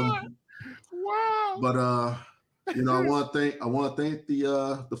 Wow. But I want to thank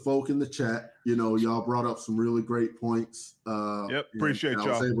the folk in the chat. Y'all brought up some really great points. Appreciate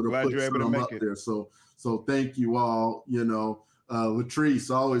y'all. Glad you're able to make it there. So thank you all.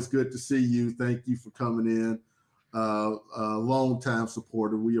 Latrice, always good to see you. Thank you for coming in. Long-time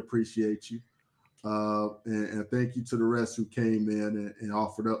supporter. We appreciate you. And thank you to the rest who came in and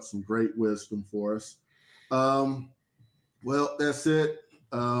offered up some great wisdom for us. Well, that's it.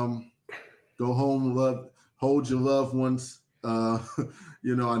 Go home, hold your loved ones. I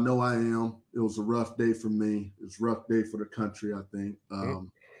know I am. It was a rough day for me. It's a rough day for the country, I think.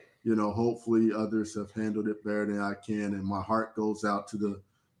 Hopefully others have handled it better than I can. And my heart goes out to the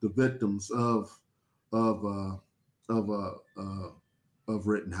victims of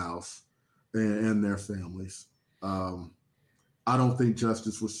Rittenhouse and their families. I don't think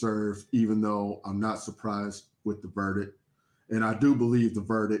justice was served, even though I'm not surprised with the verdict. And I do believe the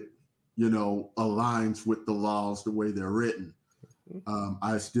verdict, aligns with the laws the way they're written.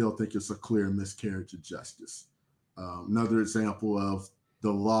 I still think it's a clear miscarriage of justice. Another example of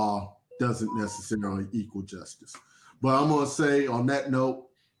the law doesn't necessarily equal justice. But I'm going to say, on that note,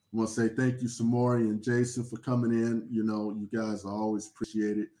 I want to say thank you, Samori and Jason, for coming in. You guys are always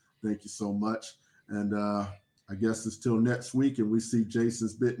appreciated. Thank you so much. And I guess it's till next week, and we see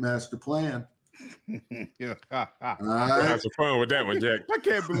Jason's Bitmaster plan. Yeah. All right. We'll have some fun with that one, Jack. I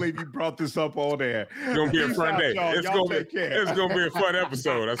can't believe you brought this up all there. It's gonna be a fun day. It's gonna be a fun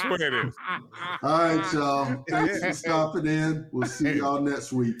episode. I swear it is. All right, y'all. Thanks for stopping in. We'll see y'all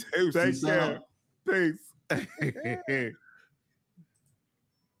next week. Take care. Peace.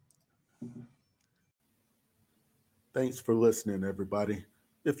 Thanks for listening, everybody.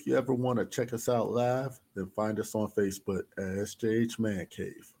 If you ever want to check us out live, then find us on Facebook at SJH Man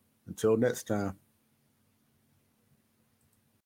Cave. Until next time.